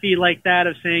philosophy like that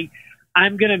of saying,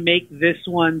 I'm going to make this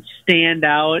one stand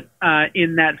out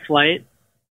in that flight?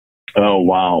 Oh,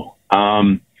 wow.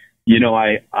 You know,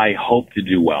 I hope to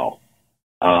do well.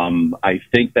 I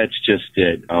think that's just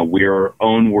it. We're our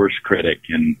own worst critic.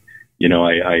 And, you know,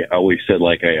 I always said,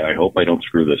 like, I hope I don't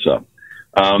screw this up.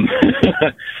 And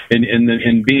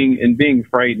being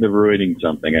frightened of ruining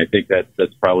something, I think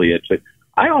that's probably it. But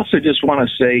I also just want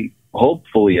to say,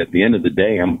 hopefully at the end of the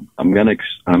day, I'm going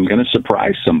to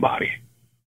surprise somebody.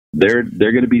 They're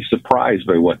going to be surprised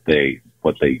by what they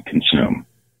consume.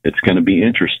 It's going to be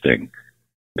interesting.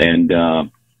 And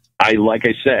I like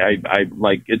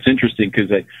it's interesting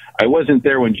because I wasn't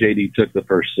there when JD took the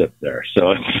first sip there.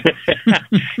 So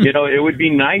you know, it would be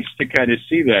nice to kind of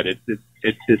see that.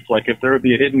 It's like if there would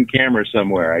be a hidden camera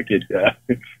somewhere, I could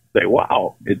say,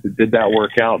 wow, did that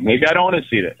work out? Maybe I don't want to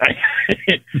see that.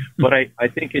 But I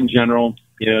think in general,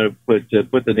 you know, to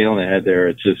put the nail on the head there,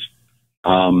 it's just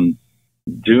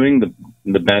doing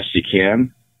the best you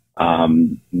can,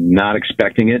 not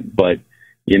expecting it, but,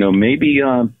 you know, maybe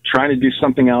trying to do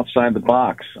something outside the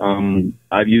box.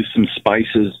 I've used some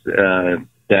spices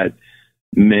that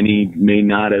many may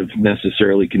not have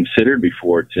necessarily considered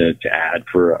before to add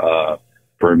for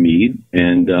a mead,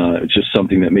 and it's just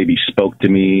something that maybe spoke to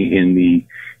me in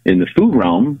the food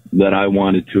realm that I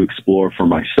wanted to explore for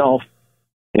myself,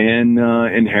 and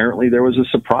inherently there was a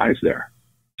surprise there.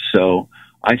 So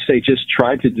I say just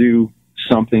try to do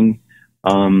something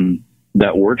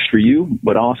that works for you,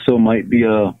 but also might be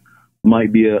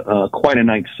quite a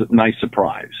nice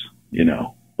surprise, you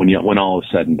know, when all is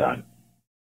said and done.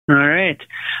 All right.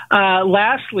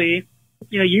 Lastly,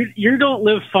 you know, you don't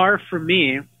live far from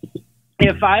me.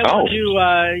 If I were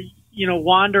to, you know,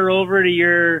 wander over to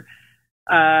your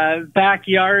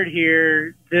backyard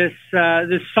here this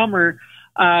summer,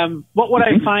 what would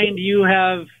I find you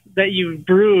have that you've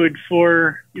brewed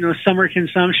for, you know, summer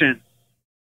consumption?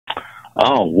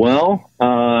 Oh, well,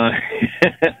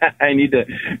 I need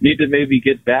to maybe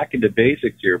get back into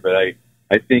basics here, but I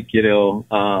think, you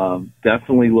know,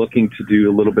 definitely looking to do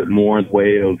a little bit more in the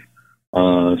way of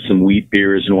some wheat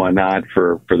beers and whatnot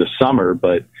for the summer.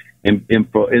 But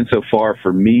insofar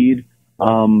for mead,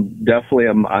 definitely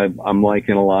I'm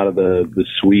liking a lot of the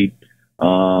sweet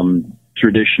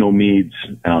traditional meads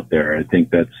out there. I think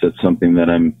that's something that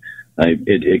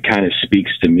it kind of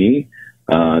speaks to me.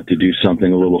 To do something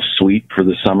a little sweet for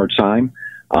the summertime.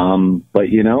 But,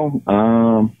 you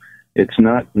know, it's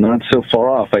not so far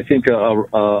off. I think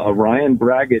a Ryan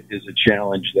Braggot is a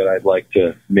challenge that I'd like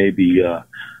to maybe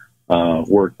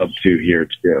work up to here,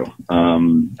 too.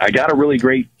 I got a really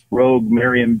great Rogue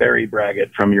Marion Berry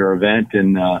Braggot from your event,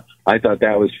 and I thought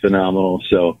that was phenomenal.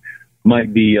 So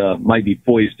might be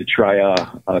poised to try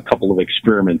a couple of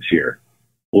experiments here.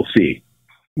 We'll see.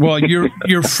 Well,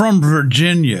 you're from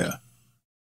Virginia.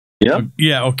 Yep.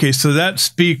 Yeah. Okay. So that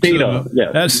speaks of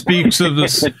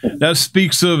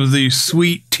the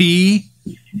sweet tea,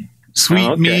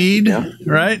 sweet mead,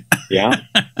 right? Yeah.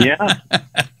 Yeah.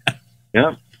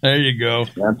 Yeah. There you go.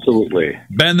 Absolutely.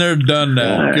 Been there, done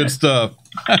that. Good stuff.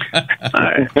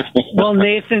 Well,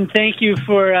 Nathan, thank you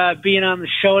for being on the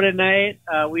show tonight.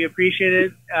 We appreciate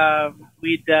it. I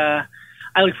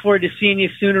look forward to seeing you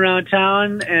soon around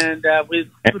town, and we'd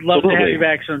love to have you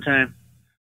back sometime.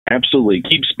 Absolutely.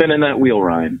 Keep spinning that wheel,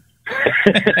 Ryan.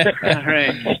 All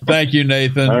right. Thank you,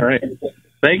 Nathan. All right.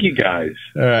 Thank you, guys.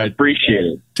 All right. Appreciate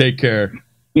it. Take care.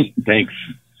 Thanks.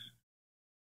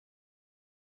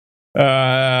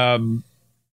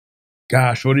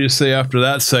 Gosh, what do you say after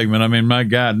that segment? I mean, my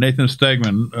God, Nathan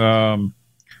Stegman.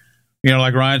 you know,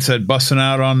 like Ryan said, busting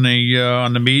out on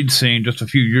the Mead scene just a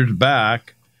few years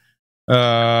back.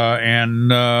 I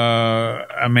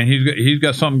mean, he's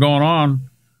got something going on.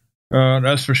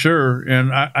 That's for sure.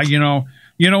 And I you know,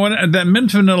 when that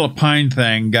mint vanilla pine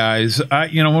thing, guys,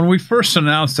 when we first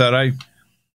announced that, I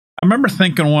remember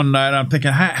thinking one night, I'm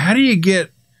thinking, how do you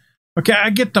get, okay, I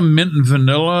get the mint and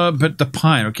vanilla, but the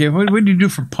pine, okay, what do you do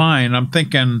for pine? I'm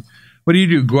thinking, what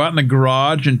do? Go out in the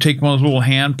garage and take one of those little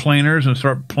hand planers and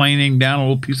start planing down a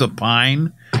little piece of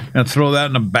pine and throw that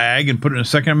in a bag and put it in a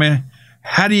second? I mean,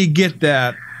 how do you get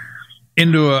that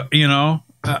into a,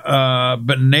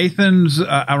 but Nathan's,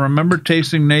 I remember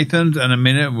tasting Nathan's, and I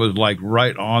mean, it was like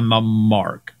right on the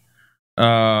mark.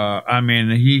 I mean,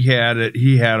 he had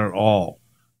it all.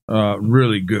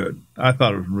 Really good. I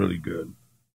thought it was really good.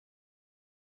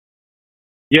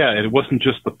 Yeah, it wasn't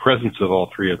just the presence of all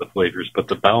three of the flavors, but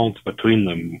the balance between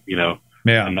them,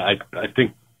 Yeah. And I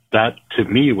think that, to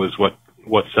me, was what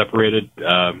separated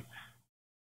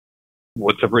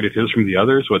his from the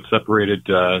others, what separated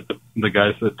the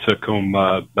guys that took home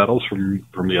medals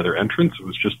from the other entrants. It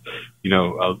was just,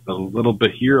 a little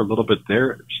bit here, a little bit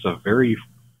there, just a very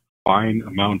fine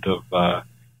amount of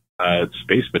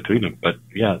space between them. But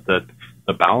yeah,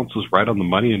 the balance was right on the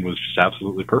money and was just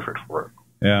absolutely perfect for it.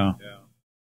 Yeah.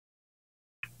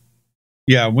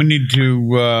 Yeah, we need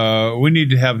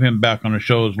to have him back on the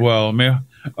show as well. I mean,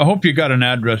 I hope you got an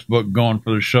address book going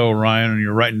for the show, Ryan, and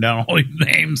you're writing down all these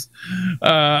names.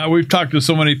 We've talked to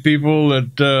so many people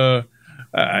that,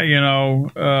 I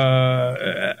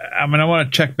mean, I want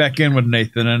to check back in with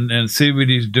Nathan and see what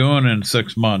he's doing in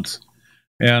 6 months,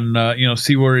 and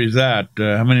see where he's at.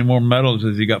 How many more medals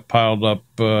has he got piled up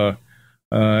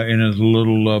in his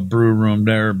little brew room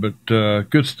there? But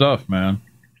good stuff, man.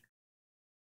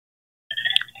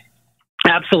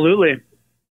 Absolutely.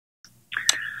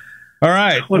 All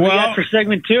right. What do we got for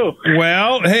segment 2?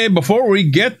 Well, hey, before we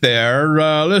get there,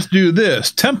 let's do this.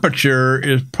 Temperature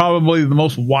is probably the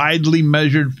most widely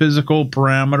measured physical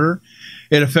parameter.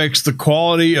 It affects the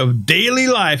quality of daily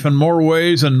life in more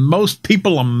ways than most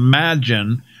people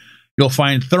imagine. You'll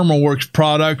find Thermoworks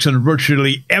products in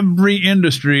virtually every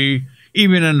industry,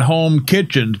 even in home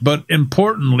kitchens. But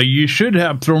importantly, you should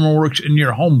have Thermoworks in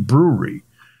your home brewery.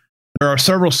 There are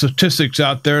several statistics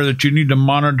out there that you need to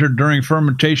monitor during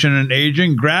fermentation and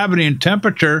aging. Gravity and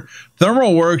temperature.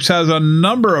 Thermoworks has a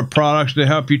number of products to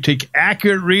help you take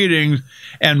accurate readings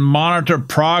and monitor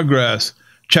progress.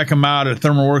 Check them out at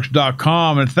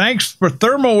thermoworks.com. And thanks for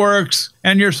Thermoworks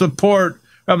and your support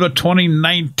of the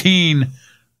 2019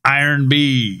 Iron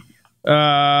Bee.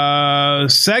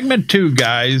 Segment 2,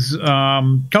 guys.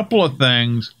 Couple of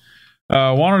things.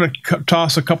 Wanted to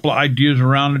toss a couple of ideas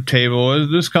around the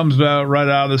table. This comes right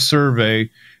out of the survey.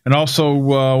 And also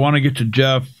want to get to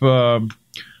Jeff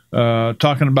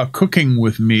talking about cooking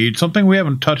with Mead, something we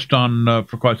haven't touched on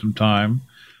for quite some time.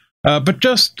 But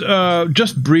just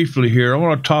briefly here, I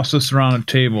want to toss this around the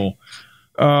table.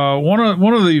 One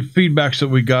of the feedbacks that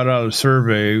we got out of the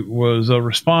survey was a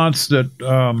response that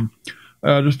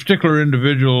this particular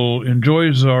individual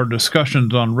enjoys our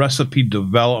discussions on recipe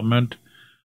development,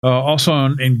 also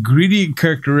on ingredient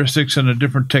characteristics and the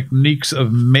different techniques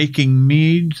of making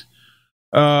meads.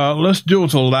 Let's deal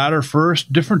with the latter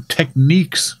first. Different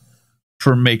techniques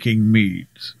for making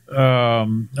meads.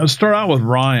 Let's start out with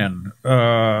Ryan.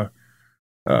 A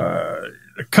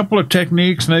couple of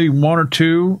techniques, maybe one or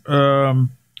two,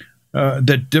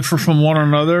 that differ from one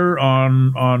another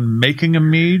on making a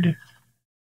mead.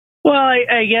 Well,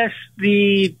 I guess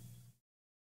the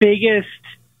biggest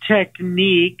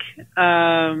technique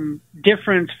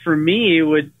difference for me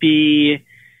would be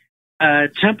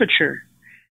temperature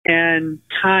and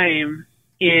time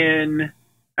in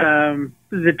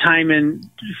the time in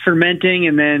fermenting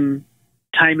and then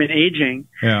time in aging.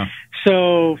 Yeah.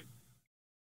 So,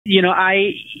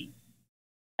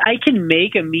 I can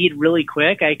make a mead really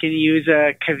quick. I can use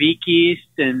a Kavik yeast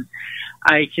and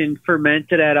I can ferment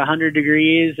it at 100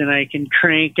 degrees and I can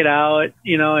crank it out,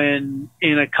 in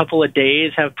a couple of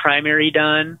days, have primary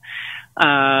done,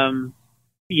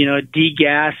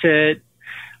 degas it,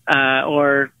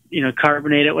 or,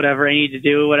 carbonate it, whatever I need to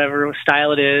do, whatever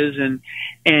style it is,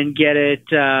 and get it,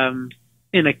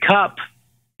 in a cup,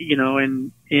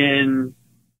 in a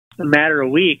matter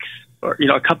of weeks, or,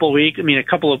 a couple of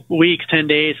weeks, 10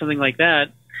 days, something like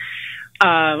that.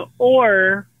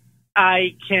 Or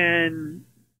I can,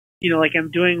 like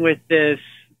I'm doing with this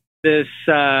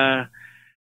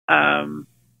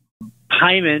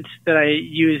Piment that I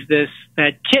use,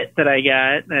 that kit that I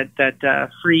got, that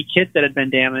free kit that had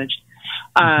been damaged.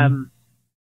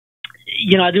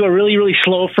 I do a really, really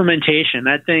slow fermentation.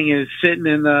 That thing is sitting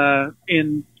in the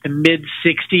mid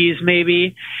 60s,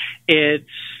 maybe. It's,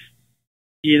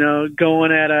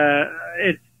 going at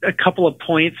a couple of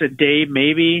points a day,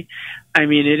 maybe. I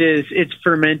mean, it's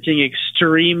fermenting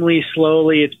extremely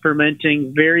slowly. It's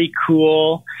fermenting very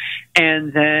cool.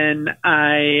 And then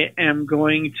I am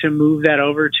going to move that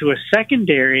over to a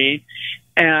secondary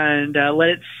and let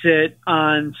it sit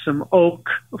on some oak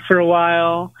for a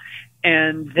while.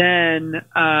 And then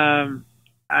I'm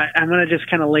going to just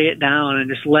kind of lay it down and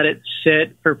just let it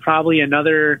sit for probably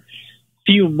another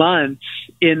few months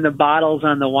in the bottles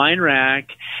on the wine rack,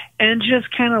 and just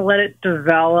kind of let it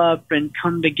develop and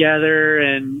come together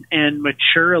and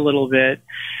mature a little bit.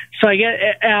 So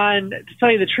and to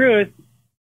tell you the truth,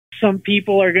 some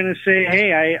people are going to say,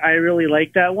 hey, I really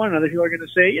like that one. Other people are going to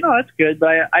say, that's good,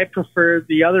 but I prefer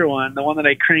the other one, the one that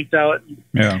I cranked out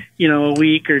in, a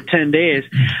week or 10 days.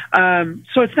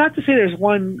 So it's not to say there's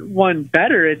one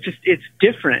better. It's just, it's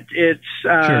different. It's,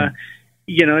 Sure.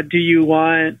 Do you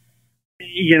want,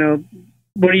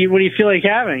 what do you feel like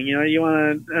having? You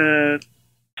want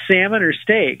salmon or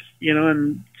steak?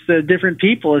 And the different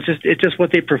people, it's just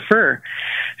what they prefer.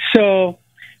 So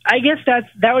I guess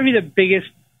that would be the biggest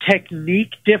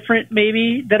technique different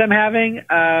maybe that I'm having.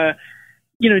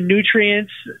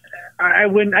 Nutrients. I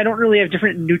don't really have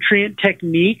different nutrient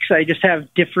techniques. I just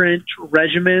have different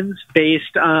regimens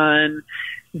based on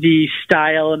the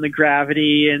style and the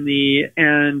gravity and the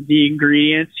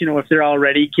ingredients, if they're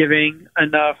already giving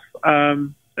enough,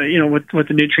 what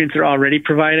the nutrients are already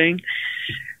providing.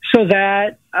 So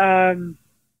that, that's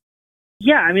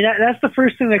the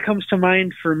first thing that comes to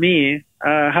mind for me.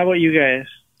 How about you guys?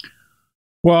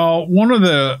 Well, one of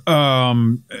the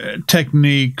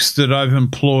techniques that I've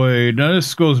employed, now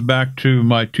this goes back to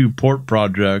my 2 port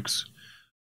projects.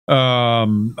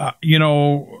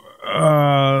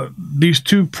 These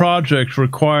 2 projects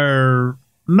require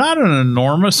not an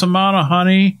enormous amount of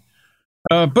honey,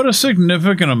 but a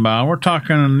significant amount. We're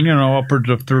talking,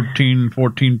 upwards of 13,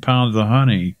 14 pounds of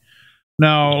honey.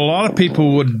 Now, a lot of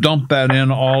people would dump that in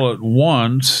all at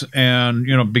once and,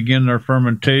 begin their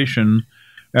fermentation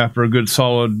after a good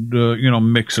solid,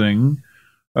 mixing.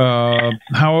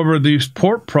 However, these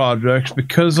port projects,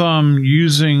 because I'm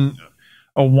using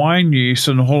a wine yeast,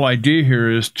 and the whole idea here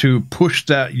is to push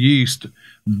that yeast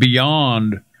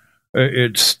beyond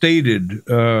its stated,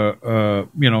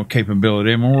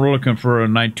 capability. I mean, we're looking for a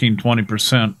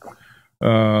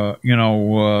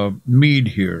 19-20%, mead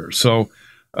here. So,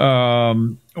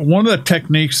 one of the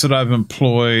techniques that I've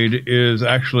employed is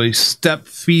actually step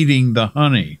feeding the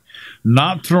honey,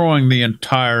 not throwing the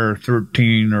entire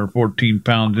 13 or 14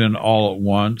 pounds in all at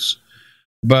once,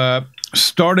 but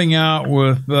starting out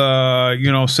with,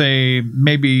 say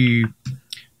maybe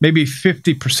 50%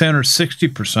 or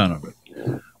 60% of it,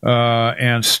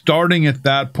 and starting at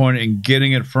that point and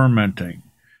getting it fermenting.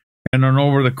 And then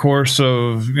over the course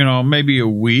of, maybe a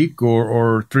week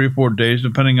or 3 or 4 days,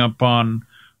 depending upon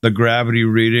the gravity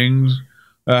readings,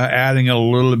 adding a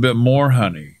little bit more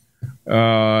honey,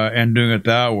 and doing it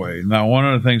that way. Now, one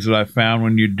of the things that I found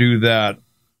when you do that,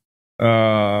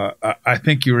 I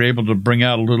think you're able to bring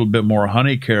out a little bit more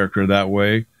honey character that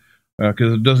way,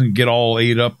 because it doesn't get all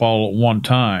ate up all at one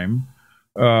time.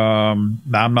 I'm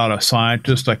not a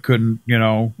scientist. I couldn't,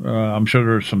 I'm sure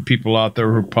there's some people out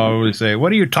there who probably say,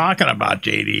 what are you talking about,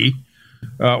 JD?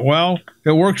 Well,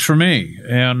 it works for me.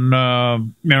 And,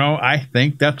 I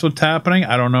think that's what's happening.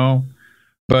 I don't know.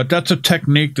 But that's a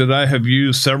technique that I have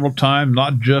used several times,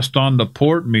 not just on the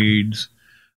port meads,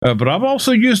 but I've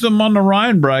also used them on the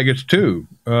Ryan braggots too.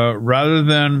 Rather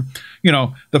than,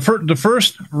 the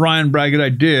first Ryan braggot I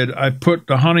did, I put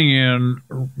the honey in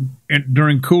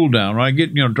during cool down. When I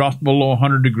get, drops below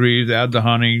 100 degrees, add the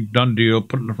honey, done deal,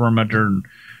 put it in the fermenter,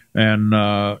 and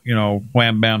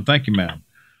wham, bam, thank you, ma'am.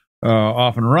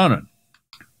 Off and running.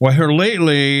 Well, here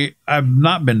lately, I've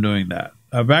not been doing that.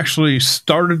 I've actually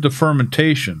started the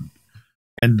fermentation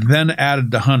and then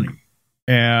added the honey.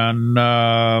 And,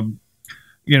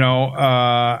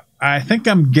 I think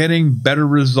I'm getting better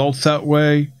results that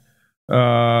way.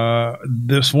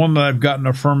 This one that I've got in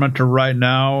a fermenter right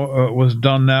now was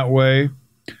done that way.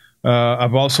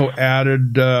 I've also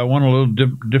added, went a little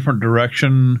different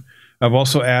direction. I've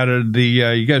also added the,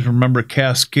 you guys remember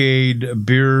Cascade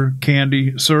beer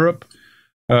candy syrup?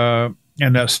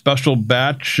 And that special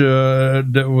batch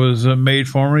that was made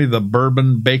for me, the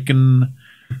bourbon bacon.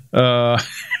 Well,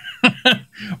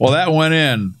 that went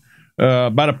in.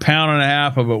 About 1.5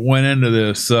 pounds of it went into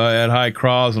this at high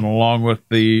crossin along with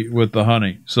the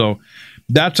honey. So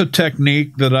that's a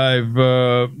technique that I've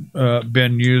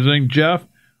been using. Jeff,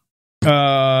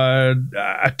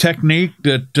 a technique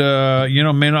that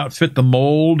may not fit the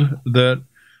mold that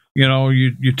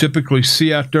you typically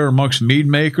see out there amongst mead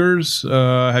makers?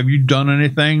 Have you done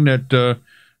anything that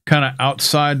kind of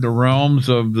outside the realms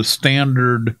of the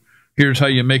standard, here's how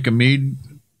you make a mead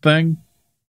thing?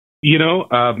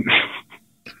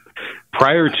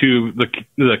 Prior to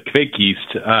the fake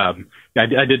yeast, I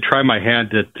did try my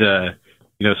hand at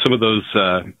some of those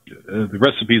the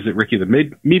recipes that Ricky the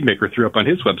mead maker threw up on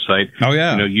his website. Oh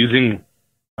yeah, using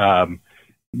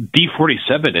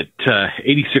D47 at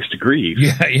 86 degrees.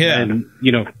 Yeah, and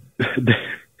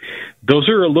those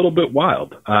are a little bit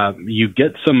wild. You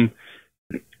get some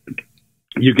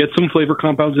flavor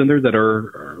compounds in there that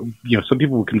are some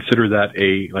people would consider that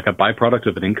a byproduct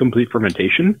of an incomplete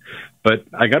fermentation, but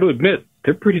I got to admit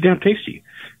they're pretty damn tasty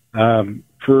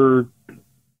for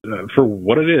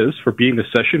what it is, for being a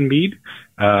session mead.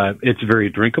 It's very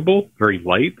drinkable, very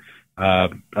light. I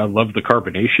love the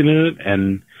carbonation in it,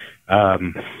 and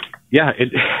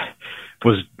it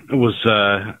was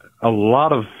a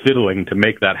lot of fiddling to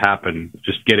make that happen.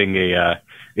 Just getting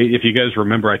if you guys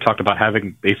remember, I talked about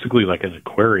having basically like an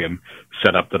aquarium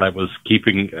set up that I was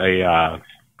keeping my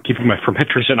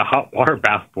fermenters in a hot water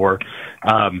bath for.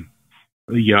 I've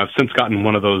since gotten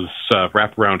one of those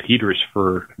wraparound heaters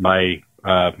for my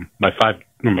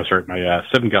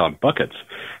 7-gallon buckets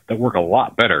that work a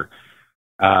lot better.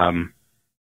 But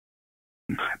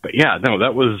yeah, no,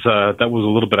 that was a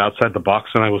little bit outside the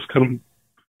box, and I was kind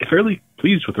of fairly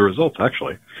pleased with the results,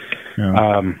 actually.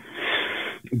 Yeah.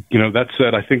 That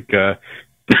said, I think,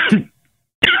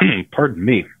 pardon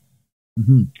me,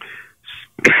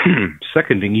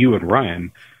 seconding you and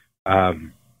Ryan, I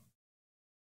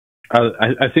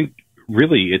think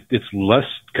really it's less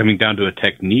coming down to a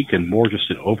technique and more just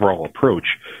an overall approach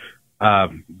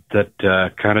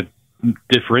that kind of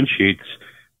differentiates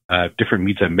different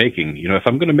meads I'm making. If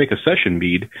I'm going to make a session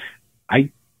mead,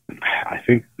 I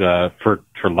think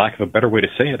for lack of a better way to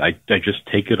say it, I just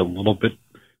take it a little bit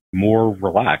more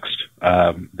relaxed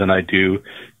than I do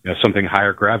something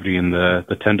higher gravity in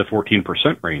the 10 to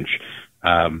 14% range.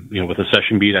 With a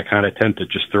session mead, I kind of tend to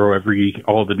just throw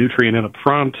all the nutrient in up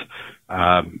front,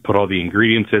 put all the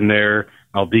ingredients in there.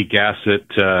 I'll degas it,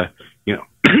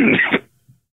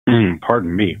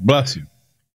 pardon me. Bless you.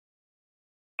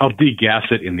 I'll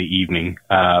degas it in the evening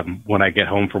when I get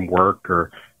home from work,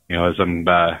 or as I'm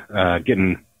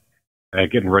getting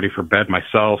ready for bed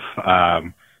myself.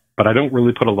 But I don't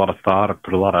really put a lot of thought or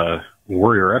put a lot of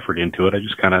worry or effort into it. I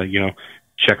just kind of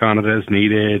check on it as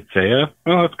needed. Say,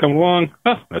 it's coming along.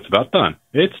 Oh, that's about done.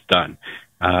 It's done.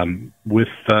 With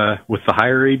the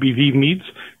higher ABV meads,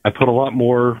 I put a lot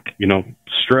more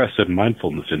stress and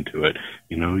mindfulness into it.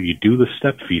 You do the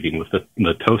step feeding with the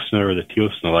Tosna or the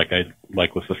Tiosna,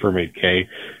 like with the Fermaid K.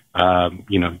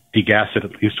 Degas it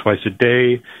at least twice a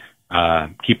day.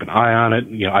 Keep an eye on it.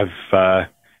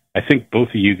 I think both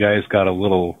of you guys got a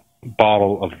little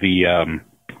bottle of the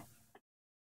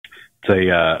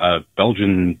a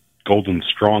Belgian Golden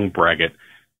Strong braggot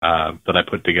that I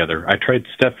put together. I tried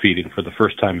step feeding for the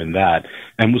first time in that,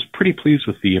 and was pretty pleased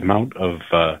with the amount of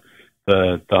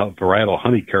the varietal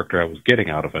honey character I was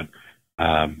getting out of it.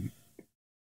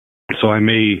 So I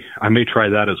may try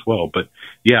that as well. But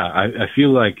yeah, I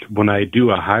feel like when I do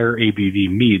a higher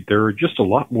ABV mead, there are just a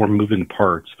lot more moving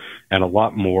parts and a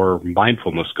lot more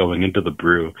mindfulness going into the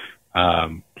brew.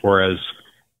 Whereas,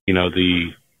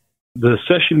 the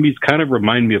session meads kind of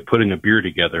remind me of putting a beer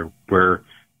together, where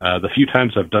the few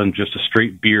times I've done just a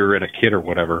straight beer in a kit or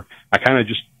whatever, I kind of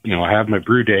just, I have my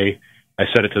brew day, I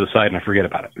set it to the side and I forget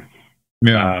about it.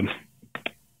 Yeah.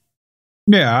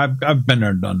 I've been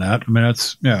there and done that. I mean,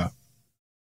 that's, yeah.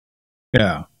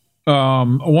 Yeah.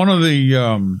 One of the,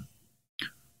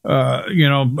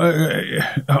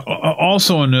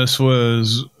 also in this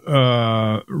was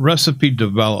recipe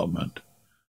development.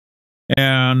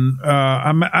 And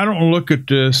I don't look at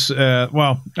this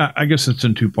I guess it's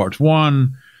in two parts.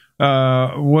 One,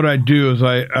 what I do is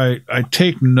I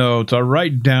take notes. I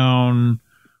write down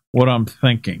what I'm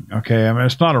thinking. Okay, I mean,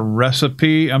 it's not a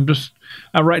recipe. I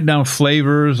write down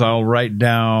flavors. I'll write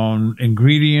down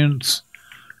ingredients.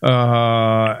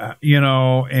 And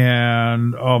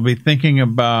I'll be thinking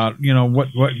about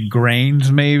what grains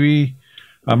maybe.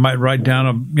 I might write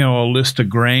down a list of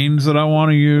grains that I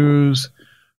want to use.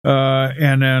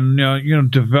 And then,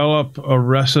 develop a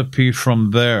recipe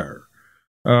from there.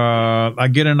 I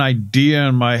get an idea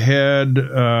in my head. Do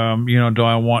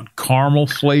I want caramel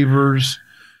flavors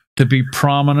to be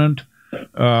prominent?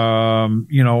 And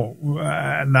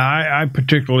I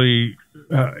particularly,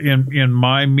 in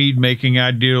my mead making,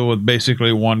 I deal with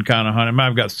basically one kind of honey. I mean,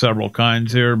 I've got several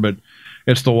kinds here, but,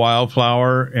 It's the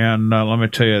wildflower, and let me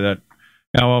tell you that.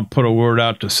 I want to put a word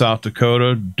out to South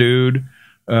Dakota, dude.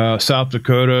 South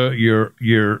Dakota,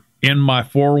 you're in my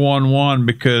 411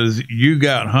 because you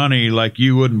got honey like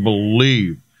you wouldn't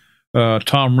believe.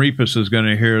 Tom Repus is going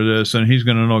to hear this, and he's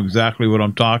going to know exactly what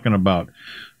I'm talking about.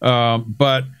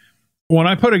 But when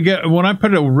I put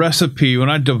a recipe, when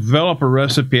I develop a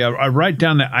recipe, I write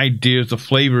down the ideas, the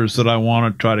flavors that I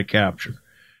want to try to capture.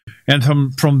 And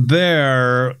from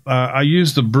there, I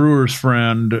use the Brewer's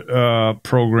Friend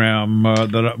program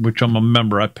which I'm a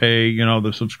member. I pay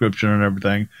the subscription and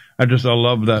everything. I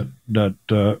love that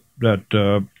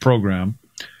program,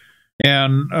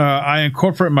 and I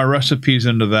incorporate my recipes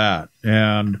into that.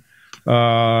 And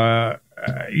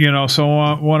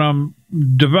so when I'm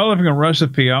developing a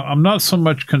recipe, I'm not so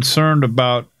much concerned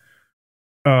about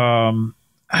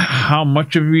how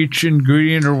much of each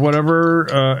ingredient or whatever,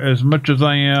 as much as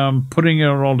I am putting it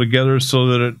all together so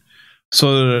that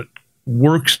it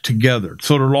works together,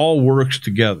 so that it all works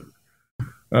together.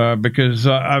 Because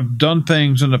I've done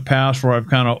things in the past where I've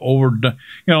kind of overdone,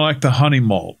 like the honey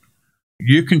malt.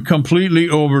 You can completely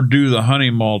overdo the honey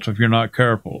malt if you're not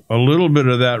careful. A little bit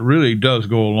of that really does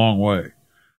go a long way.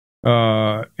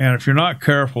 And if you're not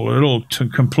careful, it'll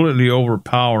completely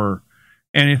overpower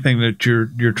anything that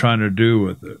you're trying to do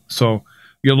with it. So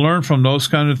you learn from those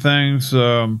kind of things.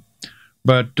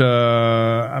 But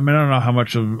I don't know how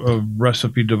much of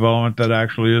recipe development that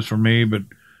actually is for me, but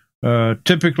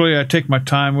typically I take my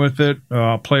time with it.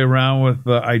 I'll play around with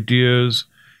ideas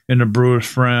in the Brewer's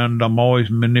Friend. I'm always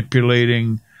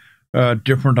manipulating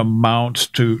different amounts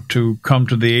to come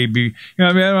to the AB.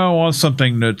 I don't want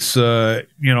something that's 9 or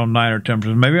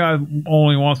 10%. Maybe I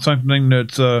only want something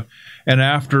that's an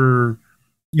after.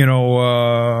 On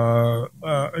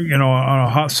a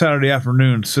hot Saturday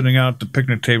afternoon, sitting out at the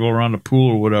picnic table around the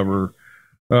pool or whatever,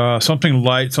 something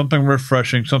light, something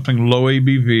refreshing, something low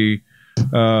ABV,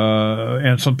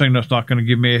 and something that's not going to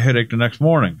give me a headache the next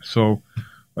morning. So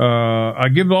I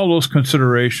give all those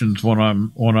considerations when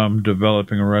I'm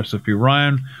developing a recipe.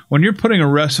 Ryan, when you're putting a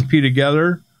recipe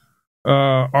together,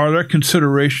 are there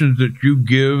considerations that you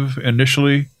give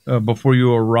initially before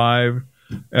you arrive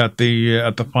at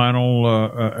the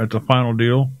final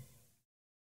deal?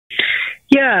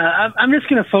 Yeah, I'm just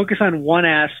going to focus on one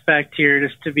aspect here,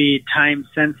 just to be time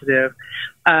sensitive.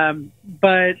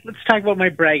 But let's talk about my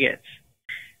braggots.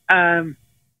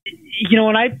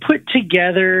 When I put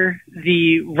together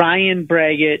the Ryan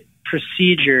braggot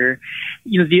procedure,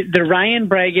 the Ryan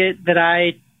braggot that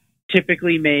I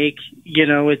typically make,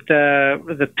 with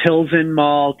the Pilsen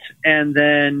malt, and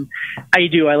then I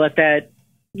let that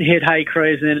hit high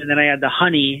Kreuzen, and then I add the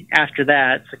honey after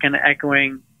that, so kind of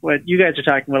echoing what you guys are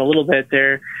talking about a little bit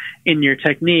there in your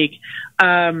technique.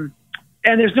 And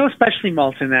there's no specialty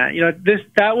malts in that.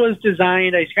 That was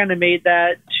designed, I kind of made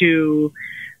that to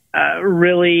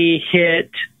really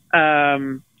hit,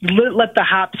 let the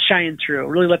hops shine through,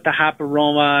 really let the hop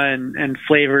aroma and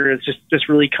flavors just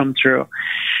really come through.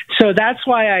 So that's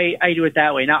why I do it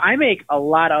that way. Now, I make a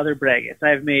lot of other braggots.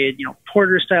 I've made,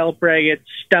 porter style braggots,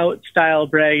 stout style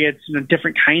braggots,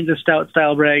 different kinds of stout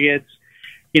style braggots,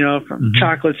 from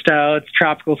chocolate stouts,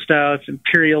 tropical stouts,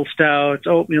 imperial stouts,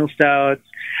 oatmeal stouts,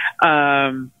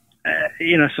 some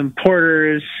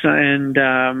porters and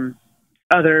a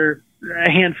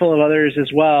handful of others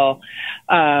as well.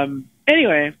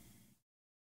 Anyway,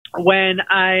 when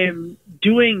I'm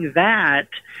doing that,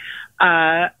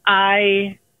 I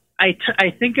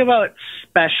think about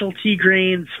specialty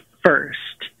grains first.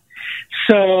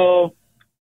 So,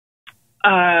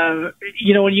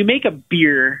 when you make a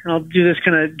beer, and I'll do this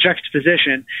kind of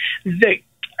juxtaposition, the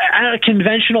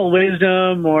conventional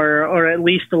wisdom, or at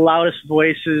least the loudest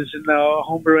voices in the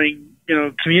homebrewing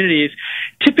communities,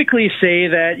 typically say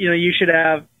that you should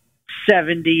have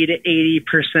 70 to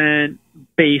 80%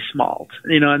 base malt,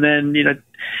 and then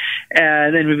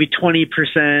maybe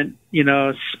 20%,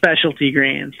 specialty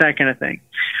grains, that kind of thing.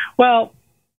 Well,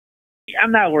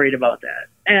 I'm not worried about that.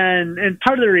 And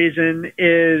part of the reason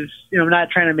is, I'm not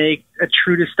trying to make a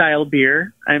true to style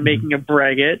beer. I'm making a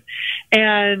braggot,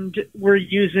 and we're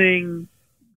using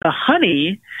the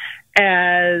honey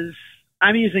as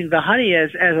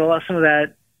some of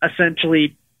that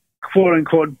essentially quote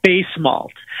unquote base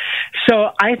malt.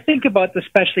 So I think about the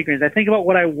specialty grains. I think about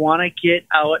what I want to get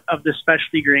out of the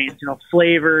specialty grains,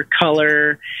 flavor,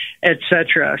 color,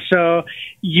 etc. So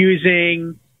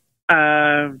using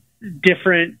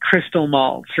different crystal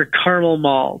malts or caramel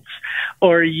malts,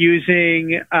 or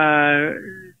using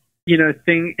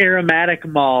aromatic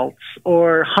malts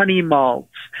or honey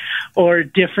malts, or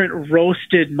different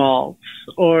roasted malts,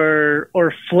 or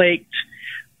flaked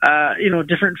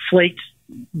different flaked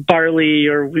barley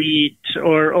or wheat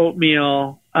or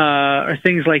oatmeal or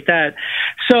things like that.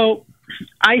 So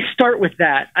I start with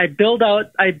that. I build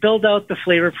out the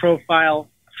flavor profile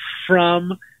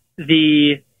from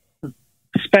the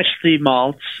specialty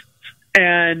malts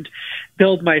and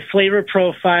build my flavor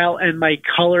profile and my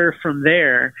color from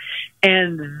there,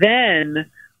 and then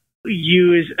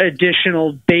use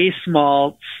additional base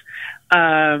malts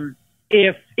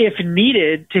if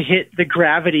needed to hit the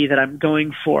gravity that I'm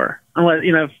going for. Unless,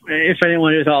 if I didn't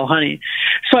want to do it with all honey.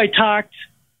 So I talked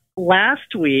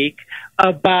last week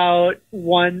about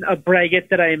a braggot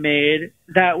that I made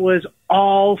that was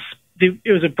it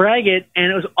was a braggot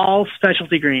and it was all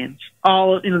specialty greens,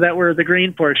 that were the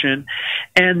green portion.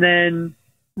 And then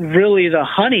really the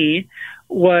honey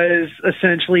was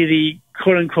essentially the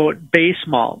quote unquote base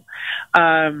malt.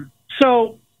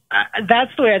 So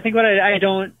that's the way I think about it.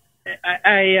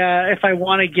 If I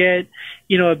want to get,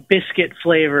 a biscuit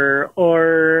flavor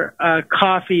or a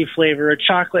coffee flavor, a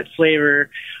chocolate flavor,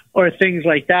 or things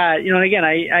like that, and again,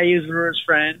 I use Brewer's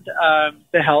Friend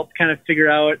to help kind of figure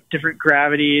out different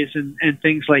gravities and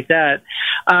things like that.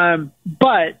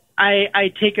 But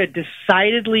I take a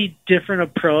decidedly different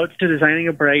approach to designing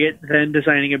a braggot than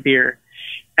designing a beer,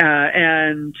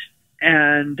 and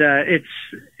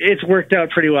it's worked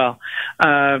out pretty well.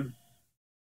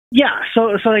 Yeah,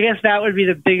 so I guess that would be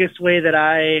the biggest way that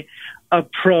I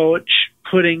approach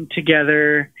putting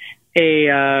together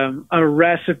a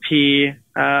recipe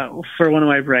for one of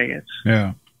my braggots.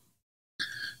 Yeah.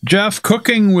 Jeff,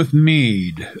 cooking with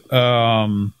Mead.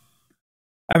 I've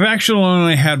actually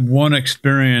only had one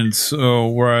experience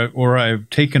where I've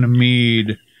taken a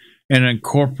Mead and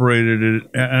incorporated it,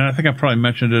 and I think I probably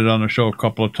mentioned it on the show a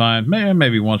couple of times,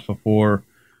 maybe once before.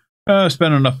 It's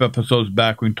been enough episodes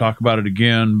back, we can talk about it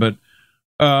again, but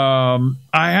I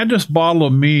had this bottle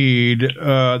of Mead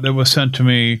that was sent to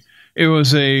me. It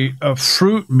was a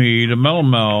fruit mead, a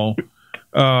melomel,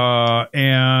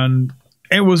 and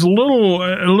it was a little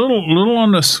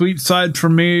on the sweet side for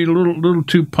me, a little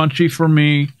too punchy for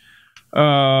me,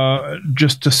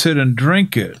 just to sit and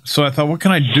drink it. So I thought, what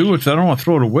can I do with it? I don't want to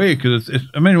throw it away because it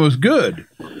was good.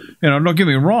 Don't get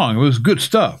me wrong, it was good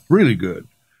stuff, really good.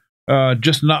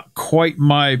 Just not quite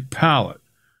my palate.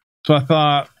 So I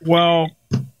thought, well,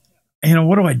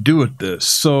 what do I do with this?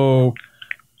 So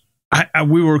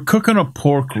we were cooking a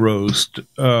pork roast.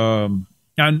 I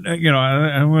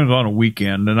was on a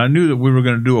weekend, and I knew that we were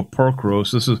going to do a pork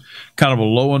roast. This is kind of a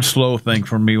low and slow thing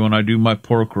for me when I do my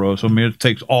pork roast. It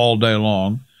takes all day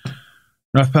long.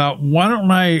 And I thought, why don't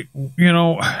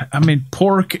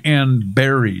pork and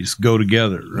berries go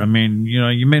together.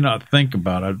 You may not think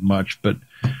about it much, but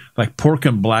like pork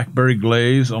and blackberry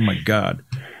glaze, oh my God.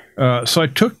 So I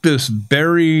took this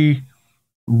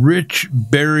rich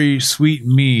berry sweet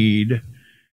mead,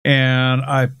 and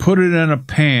I put it in a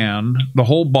pan, the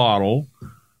whole bottle,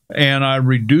 and I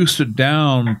reduced it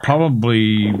down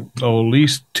probably at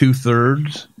least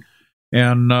 2/3,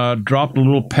 and dropped a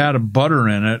little pat of butter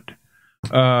in it.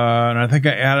 And I think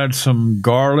I added some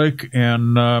garlic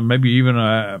and maybe even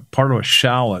a part of a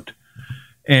shallot.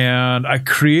 And I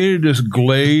created this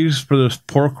glaze for this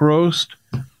pork roast.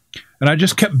 And I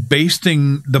just kept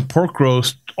basting the pork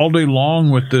roast all day long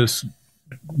with this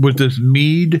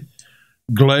mead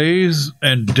glaze.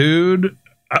 And dude,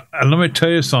 let me tell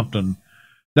you something.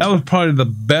 That was probably the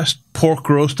best pork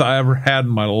roast I ever had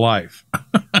in my life.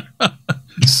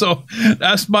 So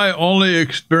that's my only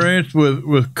experience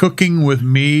with cooking with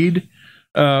Mead.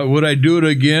 Would I do it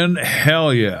again?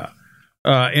 Hell yeah.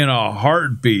 In a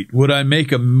heartbeat. Would I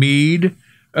make a Mead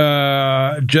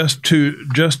just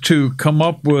to come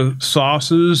up with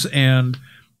sauces and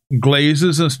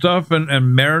glazes and stuff and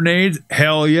marinades?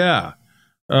 Hell yeah.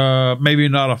 Maybe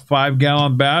not a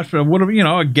 5-gallon batch, but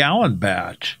a gallon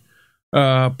batch.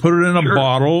 Put it in a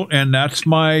bottle, and that's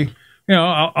my...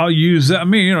 I'll use that.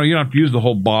 You don't have to use the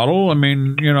whole bottle.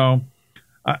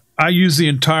 I use the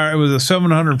entire, it was a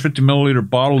 750 milliliter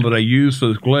bottle that I used for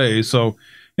this glaze. So,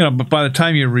 but by the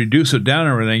time you reduce it down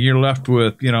and everything, you're left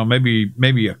with,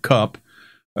 maybe a cup.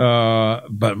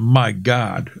 But my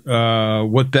God,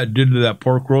 what that did to that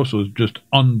pork roast was just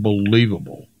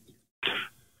unbelievable.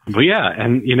 Well, yeah,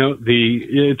 and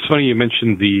it's funny you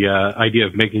mentioned the idea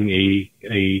of making a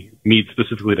mead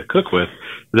specifically to cook with.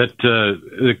 That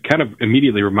it kind of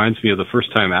immediately reminds me of the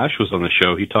first time Ash was on the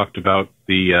show. He talked about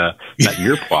that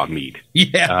Mirepoix mead.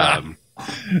 Yeah,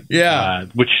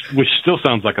 which still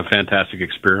sounds like a fantastic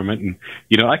experiment. And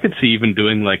I could see even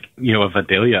doing a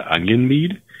Vidalia onion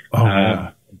mead.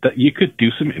 That you could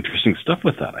do some interesting stuff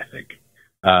with that. I think.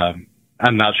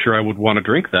 I'm not sure I would want to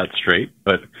drink that straight,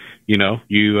 but you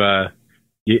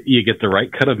you get the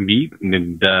right cut of meat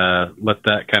and let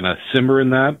that kind of simmer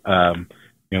in that.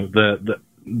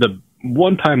 The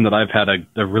one time that I've had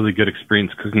a really good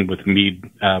experience cooking with mead,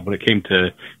 when it came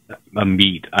to a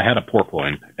meat, I had a pork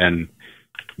loin, and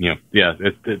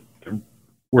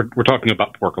we're talking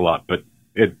about pork a lot, but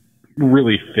it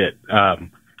really fit. I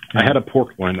had a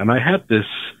pork loin, and I had this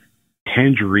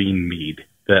tangerine mead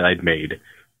that I'd made,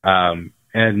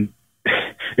 and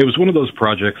it was one of those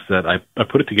projects that I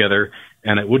put it together,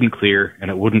 and it wouldn't clear,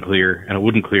 and it wouldn't clear, and it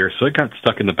wouldn't clear. So it got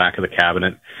stuck in the back of the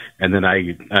cabinet. And then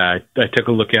I took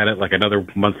a look at it like another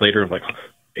month later. I'm like,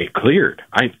 it cleared.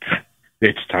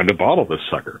 It's time to bottle this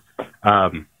sucker.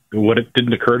 What it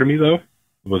didn't occur to me though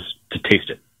was to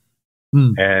taste it.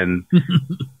 And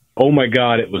oh my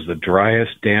God, it was the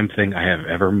driest damn thing I have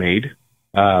ever made.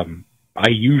 I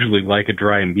usually like a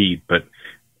dry mead, but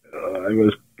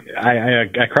I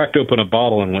cracked open a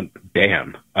bottle and went,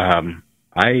 damn.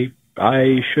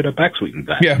 I should have back sweetened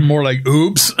that. Yeah, more like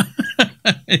oops.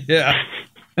 Yeah.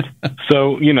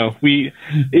 So,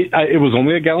 it was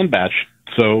only a gallon batch,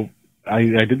 so I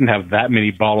didn't have that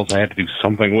many bottles I had to do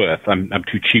something with. I'm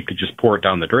too cheap to just pour it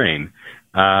down the drain.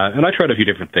 And I tried a few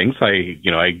different things. I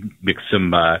mixed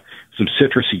some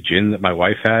citrusy gin that my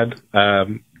wife had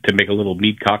to make a little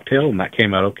mead cocktail, and that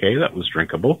came out okay. That was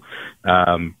drinkable.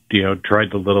 Tried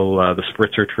the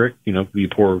spritzer trick. You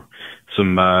pour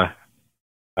some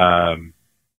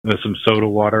soda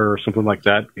water or something like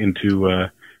that into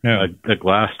a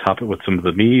glass, top it with some of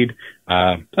the mead.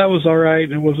 That was all right.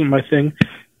 It wasn't my thing.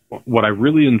 What I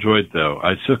really enjoyed, though,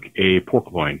 I took a pork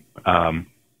loin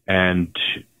and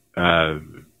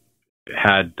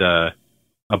had a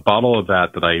bottle of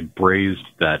that I braised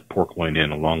that pork loin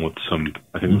in, along with some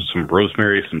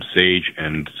rosemary, some sage,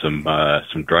 and some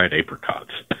dried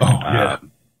apricots. Oh,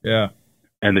 yeah.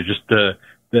 And they're just the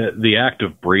act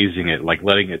of braising it, like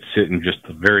letting it sit in just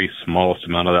the very smallest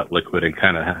amount of that liquid and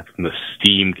kind of having the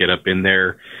steam get up in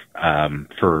there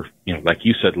for, like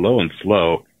you said, low and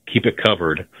slow, keep it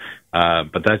covered.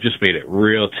 But that just made it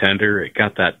real tender. It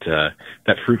got that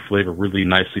fruit flavor really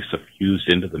nicely suffused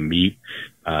into the meat.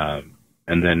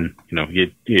 And then,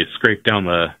 you scrape down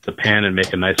the pan and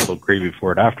make a nice little gravy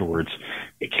for it afterwards.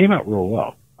 It came out real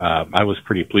well. I was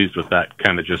pretty pleased with that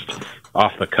kind of just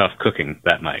off the cuff cooking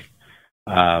that night.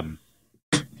 And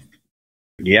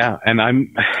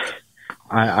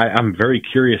I'm very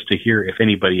curious to hear if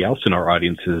anybody else in our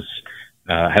audience has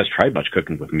tried much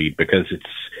cooking with mead, because it's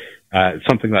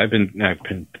something that I've been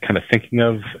kind of thinking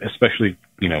of, especially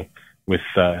with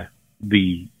the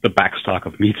backstock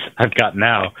of meats I've got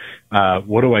now.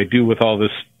 What do I do with all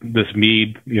this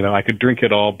mead? I could drink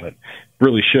it all, but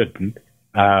really shouldn't.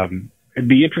 It'd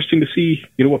be interesting to see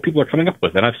what people are coming up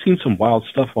with, and I've seen some wild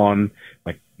stuff on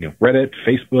Reddit,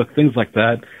 Facebook, things like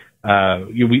that.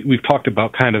 We've talked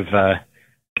about kind of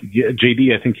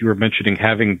JD. I think you were mentioning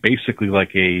having basically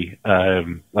like a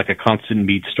constant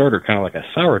mead starter, kind of like a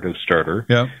sourdough starter.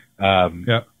 Yeah. I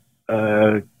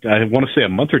want to say a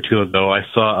month or two ago, I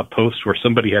saw a post where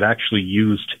somebody had actually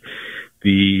used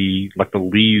the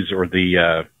lees or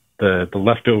the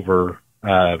leftover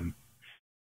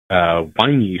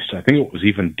wine yeast. I think it was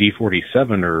even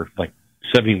D47 or like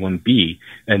 71B,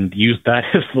 and used that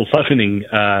as the leavening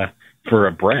for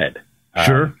a bread.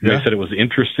 Sure. They said it was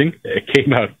interesting. It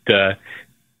came out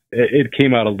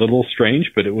a little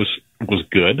strange, but it was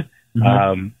good.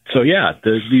 Mm-hmm.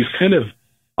 These kind of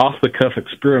off the cuff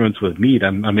experiments with meat,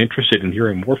 I'm interested in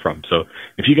hearing more from. So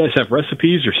if you guys have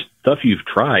recipes or stuff you've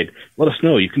tried, let us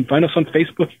know. You can find us on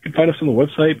Facebook. You can find us on the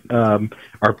website.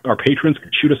 Our patrons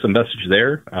can shoot us a message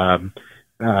there. I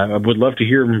would love to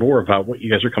hear more about what you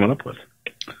guys are coming up with.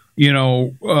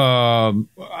 I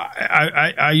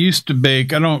used to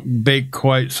bake. I don't bake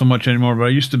quite so much anymore, but I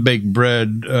used to bake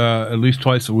bread at least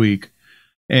twice a week.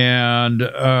 And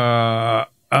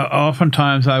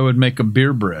oftentimes I would make a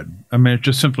beer bread. I mean, it's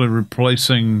just simply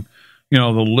replacing, the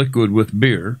liquid with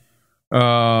beer.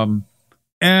 And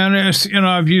it's,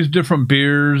 I've used different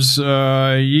beers.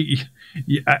 I'm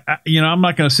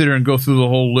not going to sit here and go through the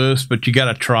whole list, but you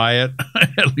got to try it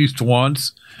at least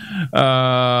once.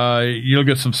 You'll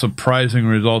get some surprising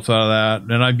results out of that.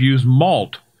 And I've used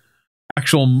malt,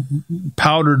 actual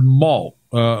powdered malt,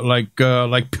 like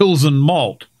Pilsen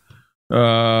malt.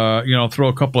 Throw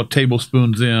a couple of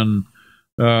tablespoons in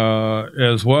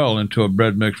as well into a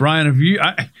bread mix. Ryan,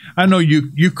 I know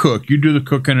you cook. You do the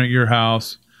cooking at your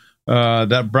house.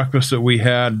 That breakfast that we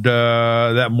had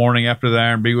that morning after the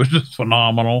Iron Bee was just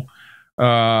phenomenal.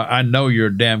 I know you're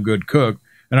a damn good cook,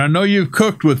 and I know you've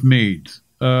cooked with meads.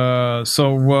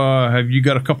 So have you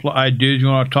got a couple of ideas you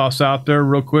want to toss out there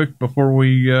real quick before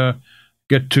we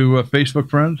get to Facebook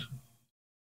friends?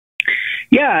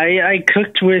 Yeah, I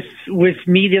cooked with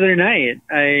Mead the other night.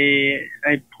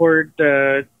 I poured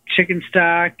the chicken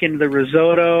stock into the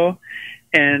risotto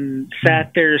and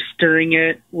sat there stirring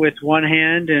it with one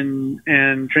hand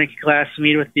and drank a glass of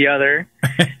Mead with the other.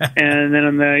 And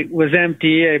then when it was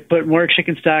empty, I put more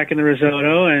chicken stock in the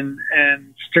risotto and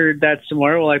stirred that some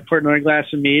more. Well, I poured another glass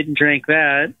of Mead and drank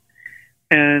that.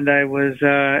 And I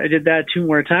did that 2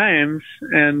 more times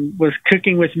and was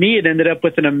cooking with Mead. Ended up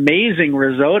with an amazing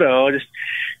risotto, just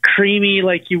creamy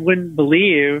like you wouldn't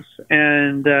believe.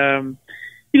 And, the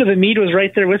Mead was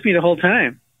right there with me the whole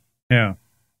time. Yeah.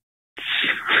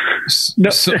 No.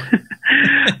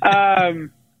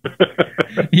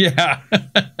 Yeah.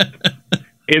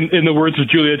 In the words of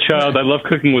Julia Child, I love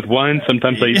cooking with wine.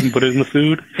 Sometimes I even put it in the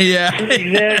food. Yeah,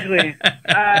 exactly.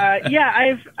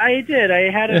 I did. I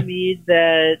had a Mead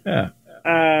that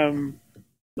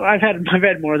I've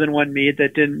had more than one Mead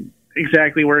that didn't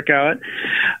exactly work out,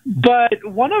 but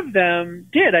one of them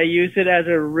did. I used it as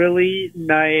a really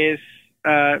nice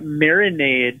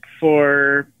marinade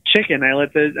for chicken. I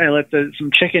let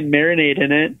some chicken marinate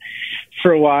in it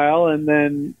for a while, and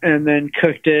then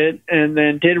cooked it, and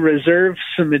then did reserve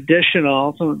some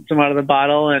additional some out of the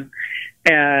bottle, and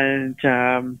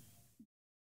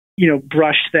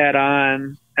brushed that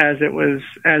on as it was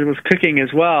cooking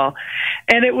as well,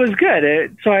 and it was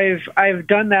good. So I've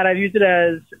done that. I've used it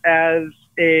as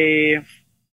a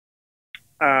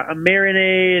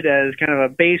marinade, as kind of a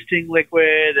basting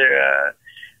liquid,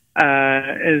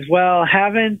 as well.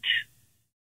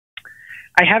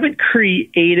 I haven't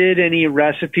created any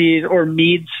recipes or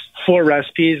meads for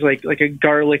recipes like a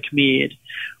garlic mead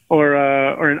or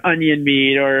an onion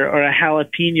mead or a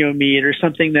jalapeno mead or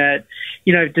something that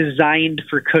I've designed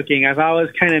for cooking. I've always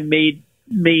kind of made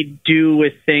do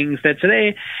with things that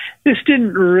today this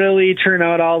didn't really turn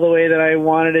out all the way that I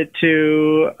wanted it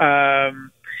to,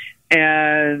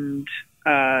 and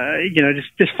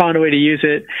just found a way to use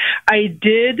it. I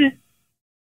did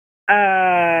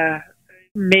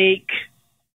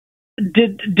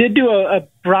did do a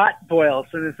brat boil.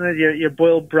 So this is you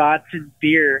boil brats in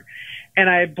beer, and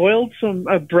I boiled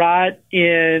a brat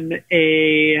in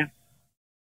a.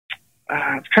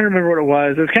 I'm trying to remember what it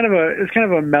was. It was kind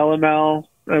of a melomel,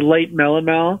 a light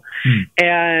melomel,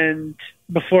 and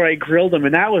before I grilled them,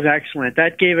 and that was excellent.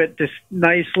 That gave it this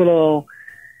nice little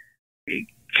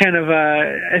kind of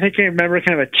I think I remember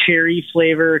kind of a cherry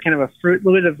flavor, kind of a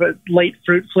little bit of a light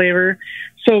fruit flavor.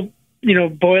 So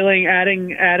boiling,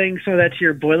 adding some of that to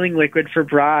your boiling liquid for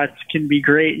brats can be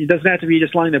great. It doesn't have to be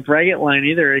just along the braggot line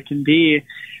either. It can be,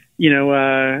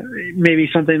 maybe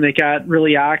something that got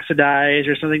really oxidized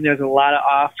or something that has a lot of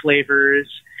off flavors.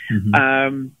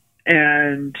 Mm-hmm.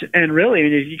 And really,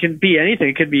 you can be anything.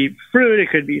 It could be fruit,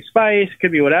 it could be spice, it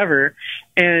could be whatever,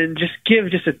 and just give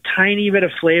just a tiny bit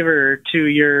of flavor to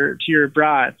your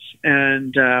brats.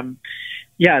 And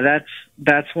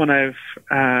that's one I've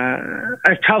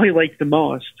probably liked the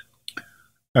most.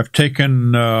 I've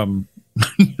taken, the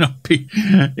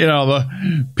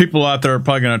people out there are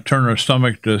probably going to turn their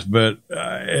stomach to this, but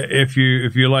if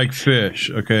you like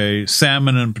fish, okay,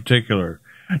 salmon in particular.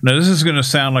 Now, this is going to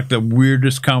sound like the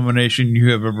weirdest combination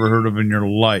you have ever heard of in your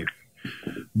life,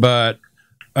 but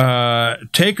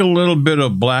take a little bit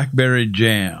of blackberry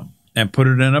jam and put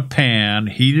it in a pan,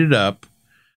 heat it up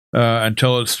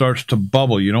until it starts to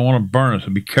bubble. You don't want to burn it, so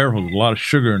be careful. There's a lot of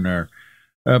sugar in there.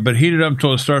 But heat it up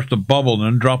until it starts to bubble, and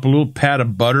then drop a little pat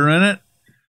of butter in it,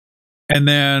 and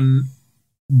then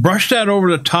brush that over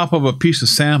the top of a piece of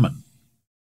salmon,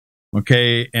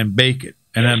 okay, and bake it.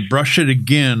 And then brush it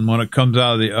again when it comes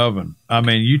out of the oven. I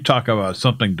mean, you talk about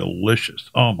something delicious.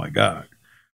 Oh, my God.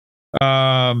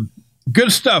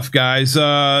 Good stuff, guys.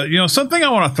 Something I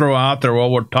want to throw out there while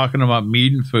we're talking about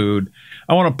mead and food.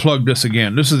 I want to plug this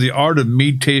again. This is The Art of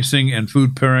Mead Tasting and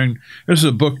Food Pairing. This is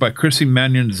a book by Chrissy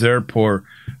Mannion Zerpour.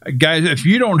 Guys, if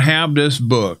you don't have this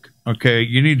book, okay,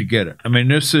 you need to get it. I mean,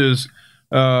 this is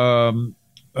one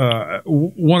of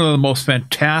the most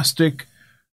fantastic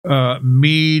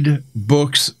mead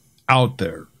books out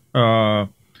there. And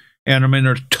I mean,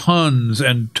 there's tons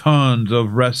and tons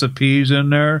of recipes in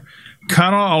there,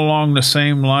 kind of along the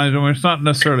same lines. I mean, it's not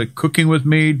necessarily cooking with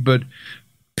mead, but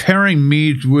pairing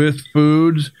meads with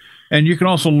foods. And you can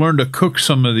also learn to cook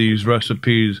some of these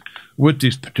recipes with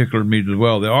these particular meads as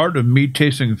well. The Art of Mead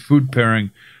Tasting and Food Pairing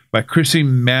by Chrissy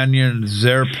Mannion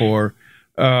Zerpour.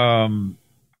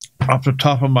 Off the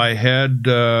top of my head,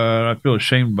 I feel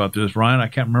ashamed about this, Ryan. I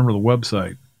can't remember the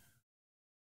website.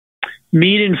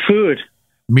 Mead and Food.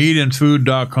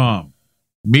 Meadandfood.com.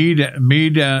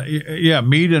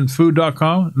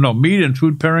 Meadandfood.com? No,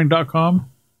 meadandfoodpairing.com.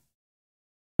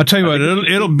 I'll tell you what,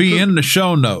 it'll be in the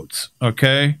show notes,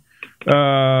 okay?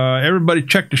 Everybody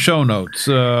check the show notes.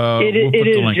 It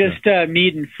is just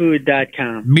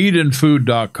meadandfood.com.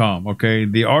 Meadandfood.com, okay?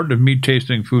 The Art of Mead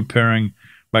Tasting Food Pairing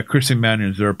by Chrissy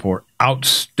Mannion Zerport.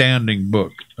 Outstanding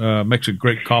book. Makes a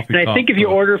great coffee. And I think if you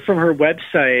order from her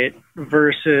website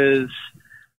versus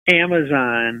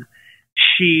Amazon,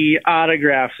 she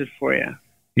autographs it for you.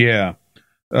 Yeah.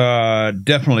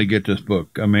 Definitely get this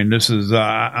book. I mean, this is,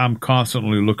 I'm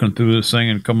constantly looking through this thing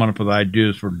and coming up with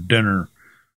ideas for dinner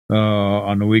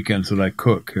on the weekends that I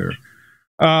cook here.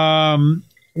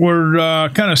 We're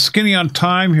kind of skinny on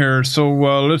time here, so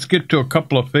let's get to a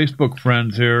couple of Facebook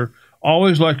friends here.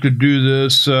 Always like to do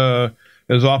this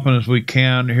as often as we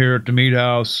can here at the Mead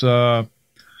House on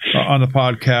the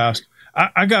podcast.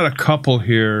 I got a couple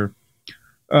here.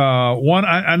 One,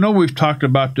 I know we've talked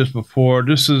about this before.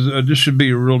 This should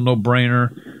be a real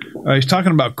no-brainer. He's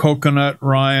talking about coconut,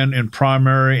 Ryan, in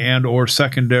primary and or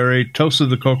secondary. Toasted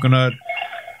the coconut,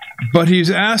 but he's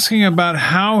asking about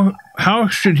how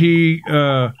much should he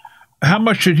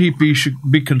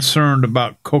be concerned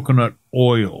about coconut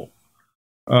oil?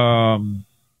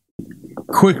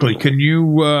 Quickly, can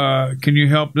you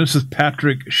help? This is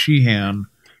Patrick Sheehan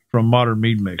from Modern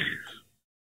Mead Makers.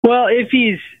 Well, if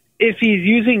he's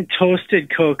using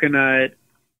toasted coconut,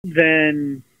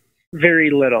 then very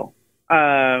little.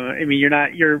 I mean,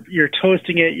 you're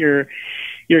toasting it. You're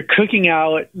cooking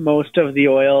out most of the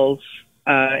oils,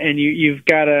 and you've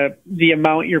got the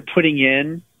amount you're putting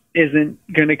in isn't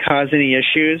going to cause any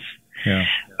issues. Yeah.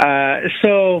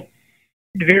 So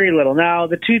very little. Now,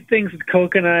 the two things with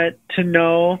coconut to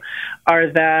know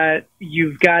are that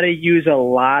you've got to use a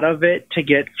lot of it to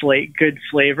get good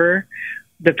flavor,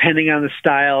 depending on the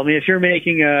style. I mean, if you're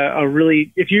making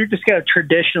if you're just got a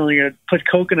traditional, you're going to put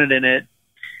coconut in it,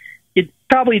 you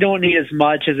probably don't need as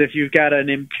much as if you've got an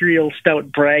imperial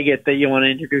stout braggot that you want to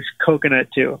introduce coconut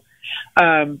to.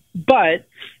 But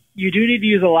you do need to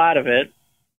use a lot of it,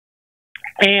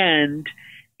 and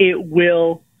it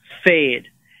will fade.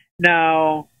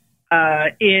 Now,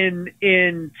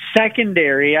 in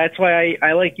secondary, that's why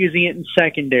I like using it in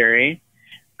secondary,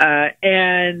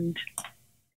 and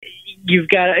you've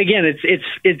got, again,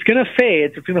 it's going to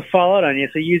fade. It's going to fall out on you.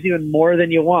 So use even more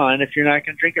than you want if you're not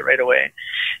going to drink it right away.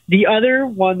 The other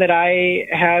one that I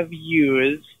have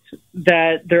used,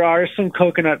 that there are some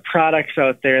coconut products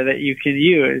out there that you can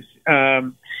use.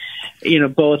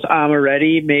 Both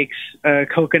Amoretti makes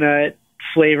coconut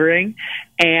flavoring,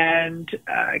 and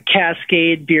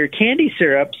Cascade beer candy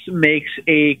syrups makes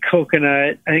a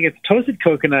coconut, I think it's toasted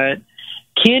coconut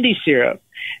candy syrup.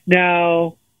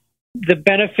 Now, the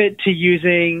benefit to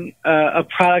using a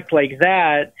product like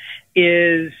that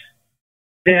is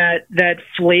that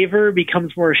flavor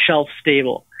becomes more shelf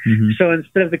stable. Mm-hmm. So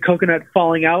instead of the coconut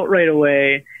falling out right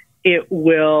away, it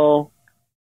will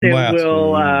stick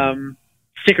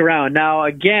around. Now,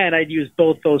 again, I'd use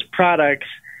both those products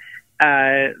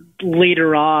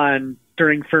later on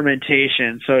during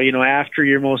fermentation. So, after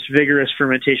your most vigorous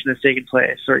fermentation has taken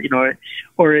place,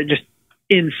 or just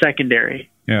in secondary.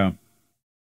 Yeah.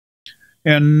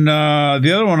 And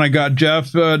the other one I got,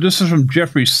 Jeff, this is from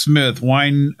Jeffrey Smith,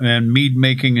 wine and mead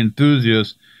making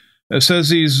enthusiast. It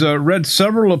says he's read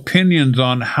several opinions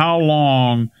on how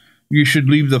long you should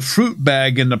leave the fruit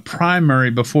bag in the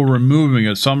primary before removing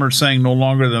it. Some are saying no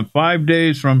longer than 5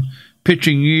 days from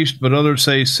pitching yeast, but others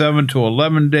say 7 to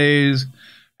 11 days.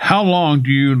 How long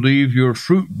do you leave your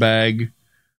fruit bag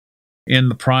in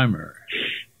the primary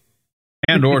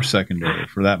and or secondary,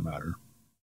 for that matter?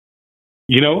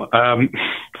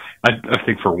 I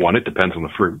think for one, it depends on the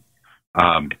fruit.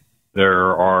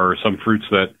 There are some fruits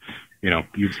that,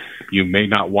 you may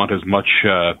not want as much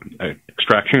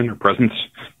extraction or presence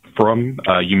from.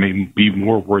 You may be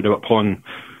more worried about pulling,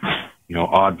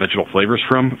 odd vegetal flavors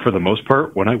from. For the most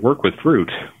part, when I work with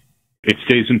fruit, it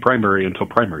stays in primary until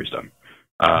primary is done.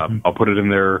 I'll put it in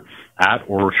there at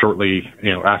or shortly,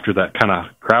 after that kind of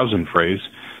Krausen phrase,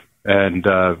 and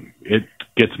it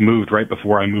gets moved right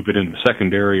before I move it into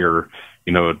secondary or,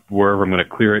 wherever I'm going to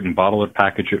clear it and bottle it,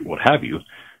 package it, what have you.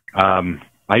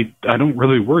 I don't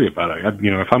really worry about it.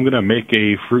 If I'm going to make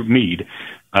a fruit mead,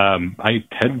 I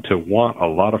tend to want a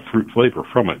lot of fruit flavor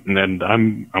from it, and then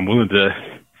I'm willing to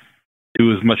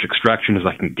do as much extraction as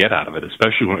I can get out of it,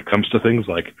 especially when it comes to things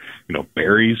like,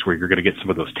 berries, where you're going to get some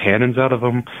of those tannins out of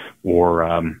them, or,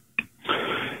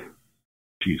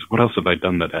 what else have I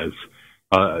done that has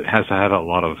had a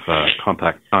lot of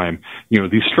contact time?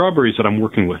 These strawberries that I'm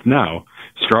working with now,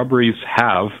 strawberries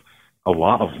have a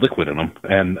lot of liquid in them,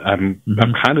 and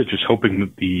I'm kind of just hoping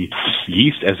that the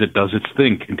yeast, as it does its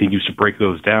thing, continues to break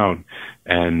those down,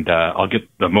 and I'll get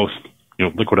the most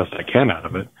liquid as I can out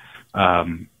of it.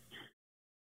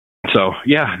 So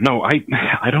yeah, no,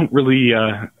 I don't really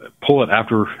pull it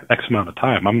after X amount of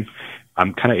time.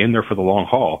 I'm kind of in there for the long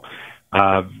haul.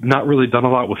 Not really done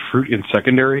a lot with fruit in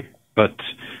secondary, but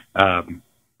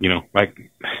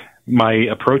my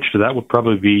approach to that would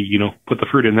probably be, put the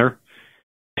fruit in there,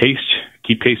 taste,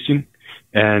 keep tasting,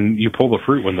 and you pull the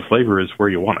fruit when the flavor is where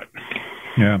you want it.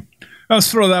 Yeah.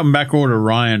 Let's throw that one back over to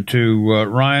Ryan too.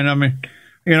 Ryan,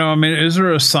 is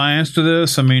there a science to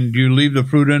this? Do you leave the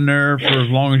fruit in there for as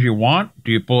long as you want?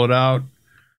 Do you pull it out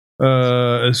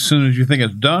as soon as you think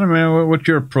it's done? What's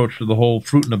your approach to the whole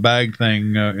fruit in the bag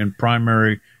thing in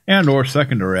primary and or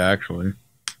secondary, actually?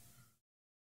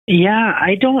 Yeah,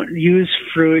 I don't use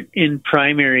fruit in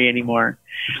primary anymore.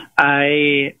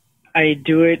 I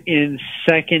do it in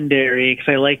secondary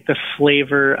because I like the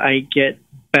flavor I get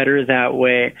better that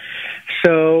way.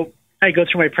 So I go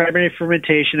through my primary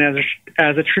fermentation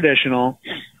as a traditional,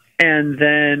 and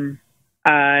then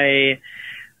I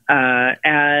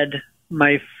add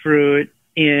my fruit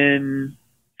in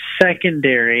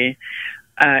secondary,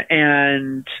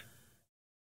 and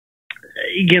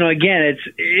again,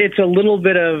 it's a little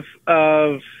bit of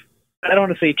I don't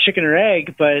want to say chicken or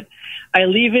egg, but I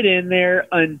leave it in there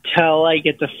until I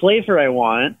get the flavor I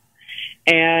want,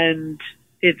 and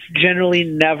it's generally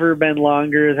never been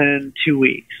longer than 2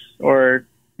 weeks, or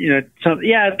let's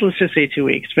just say 2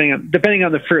 weeks, depending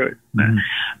on the fruit. Mm-hmm.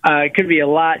 It could be a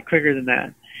lot quicker than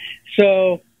that.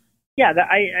 So yeah,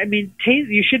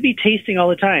 you should be tasting all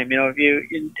the time.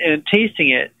 And tasting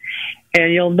it,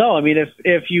 and you'll know.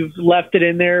 If you've left it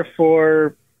in there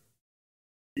for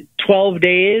 12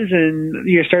 days and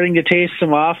you're starting to taste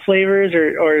some off flavors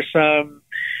or some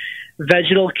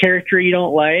vegetal character you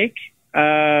don't like,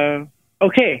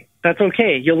 okay, that's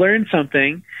okay. You'll learn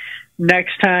something.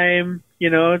 Next time,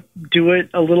 do it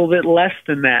a little bit less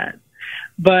than that.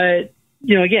 But,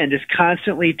 again, just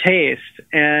constantly taste.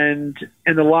 And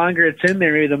the longer it's in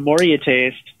there, maybe the more you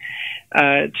taste,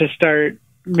 to start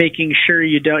making sure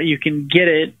you can get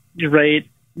it right,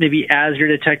 maybe as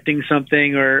you're detecting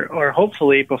something, or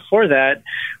hopefully before that,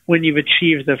 when you've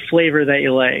achieved the flavor that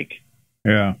you like.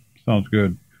 Yeah, sounds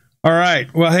good. All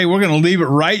right. Well, hey, we're going to leave it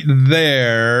right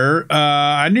there.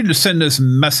 I need to send this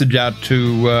message out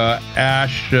to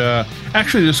Ash.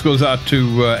 Actually, this goes out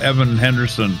to Evan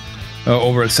Henderson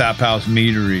over at Sap House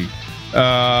Meadery.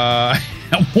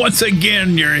 Once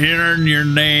again, you're hearing your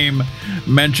name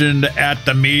mentioned at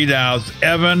the Mead House.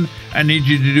 Evan, I need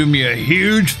you to do me a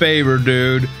huge favor,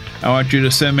 dude. I want you to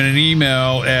send me an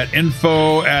email at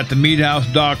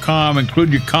info@themeadhouse.com.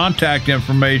 Include your contact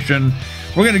information.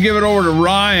 We're going to give it over to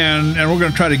Ryan, and we're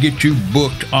going to try to get you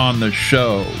booked on the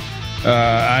show.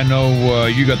 I know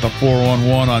you got the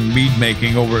 411 on mead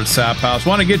making over at Sap House.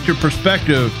 Want to get your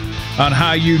perspective on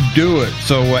how you do it.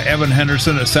 So Evan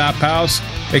Henderson at Sap House,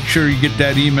 make sure you get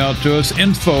that email to us,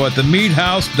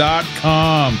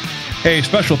 info@themeadhouse.com. Hey,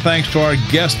 special thanks to our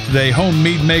guest today, home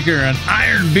mead maker and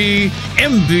Iron Bee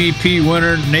MVP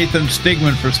winner, Nathan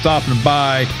Stigman, for stopping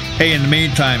by. Hey, in the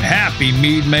meantime, happy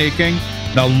mead making.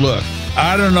 Now look,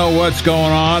 I don't know what's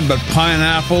going on, but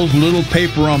pineapples, little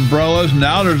paper umbrellas,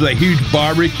 now there's a huge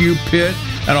barbecue pit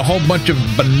and a whole bunch of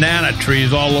banana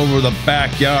trees all over the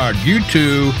backyard. You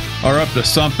two are up to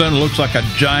something. Looks like a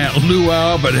giant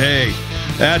luau, but hey,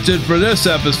 that's it for this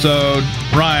episode.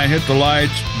 Ryan, hit the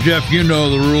lights. Jeff, you know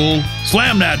the rule.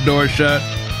 Slam that door shut.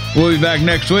 We'll be back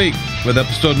next week with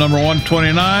episode number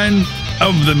 129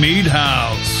 of The Mead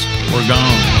House. We're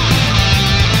gone.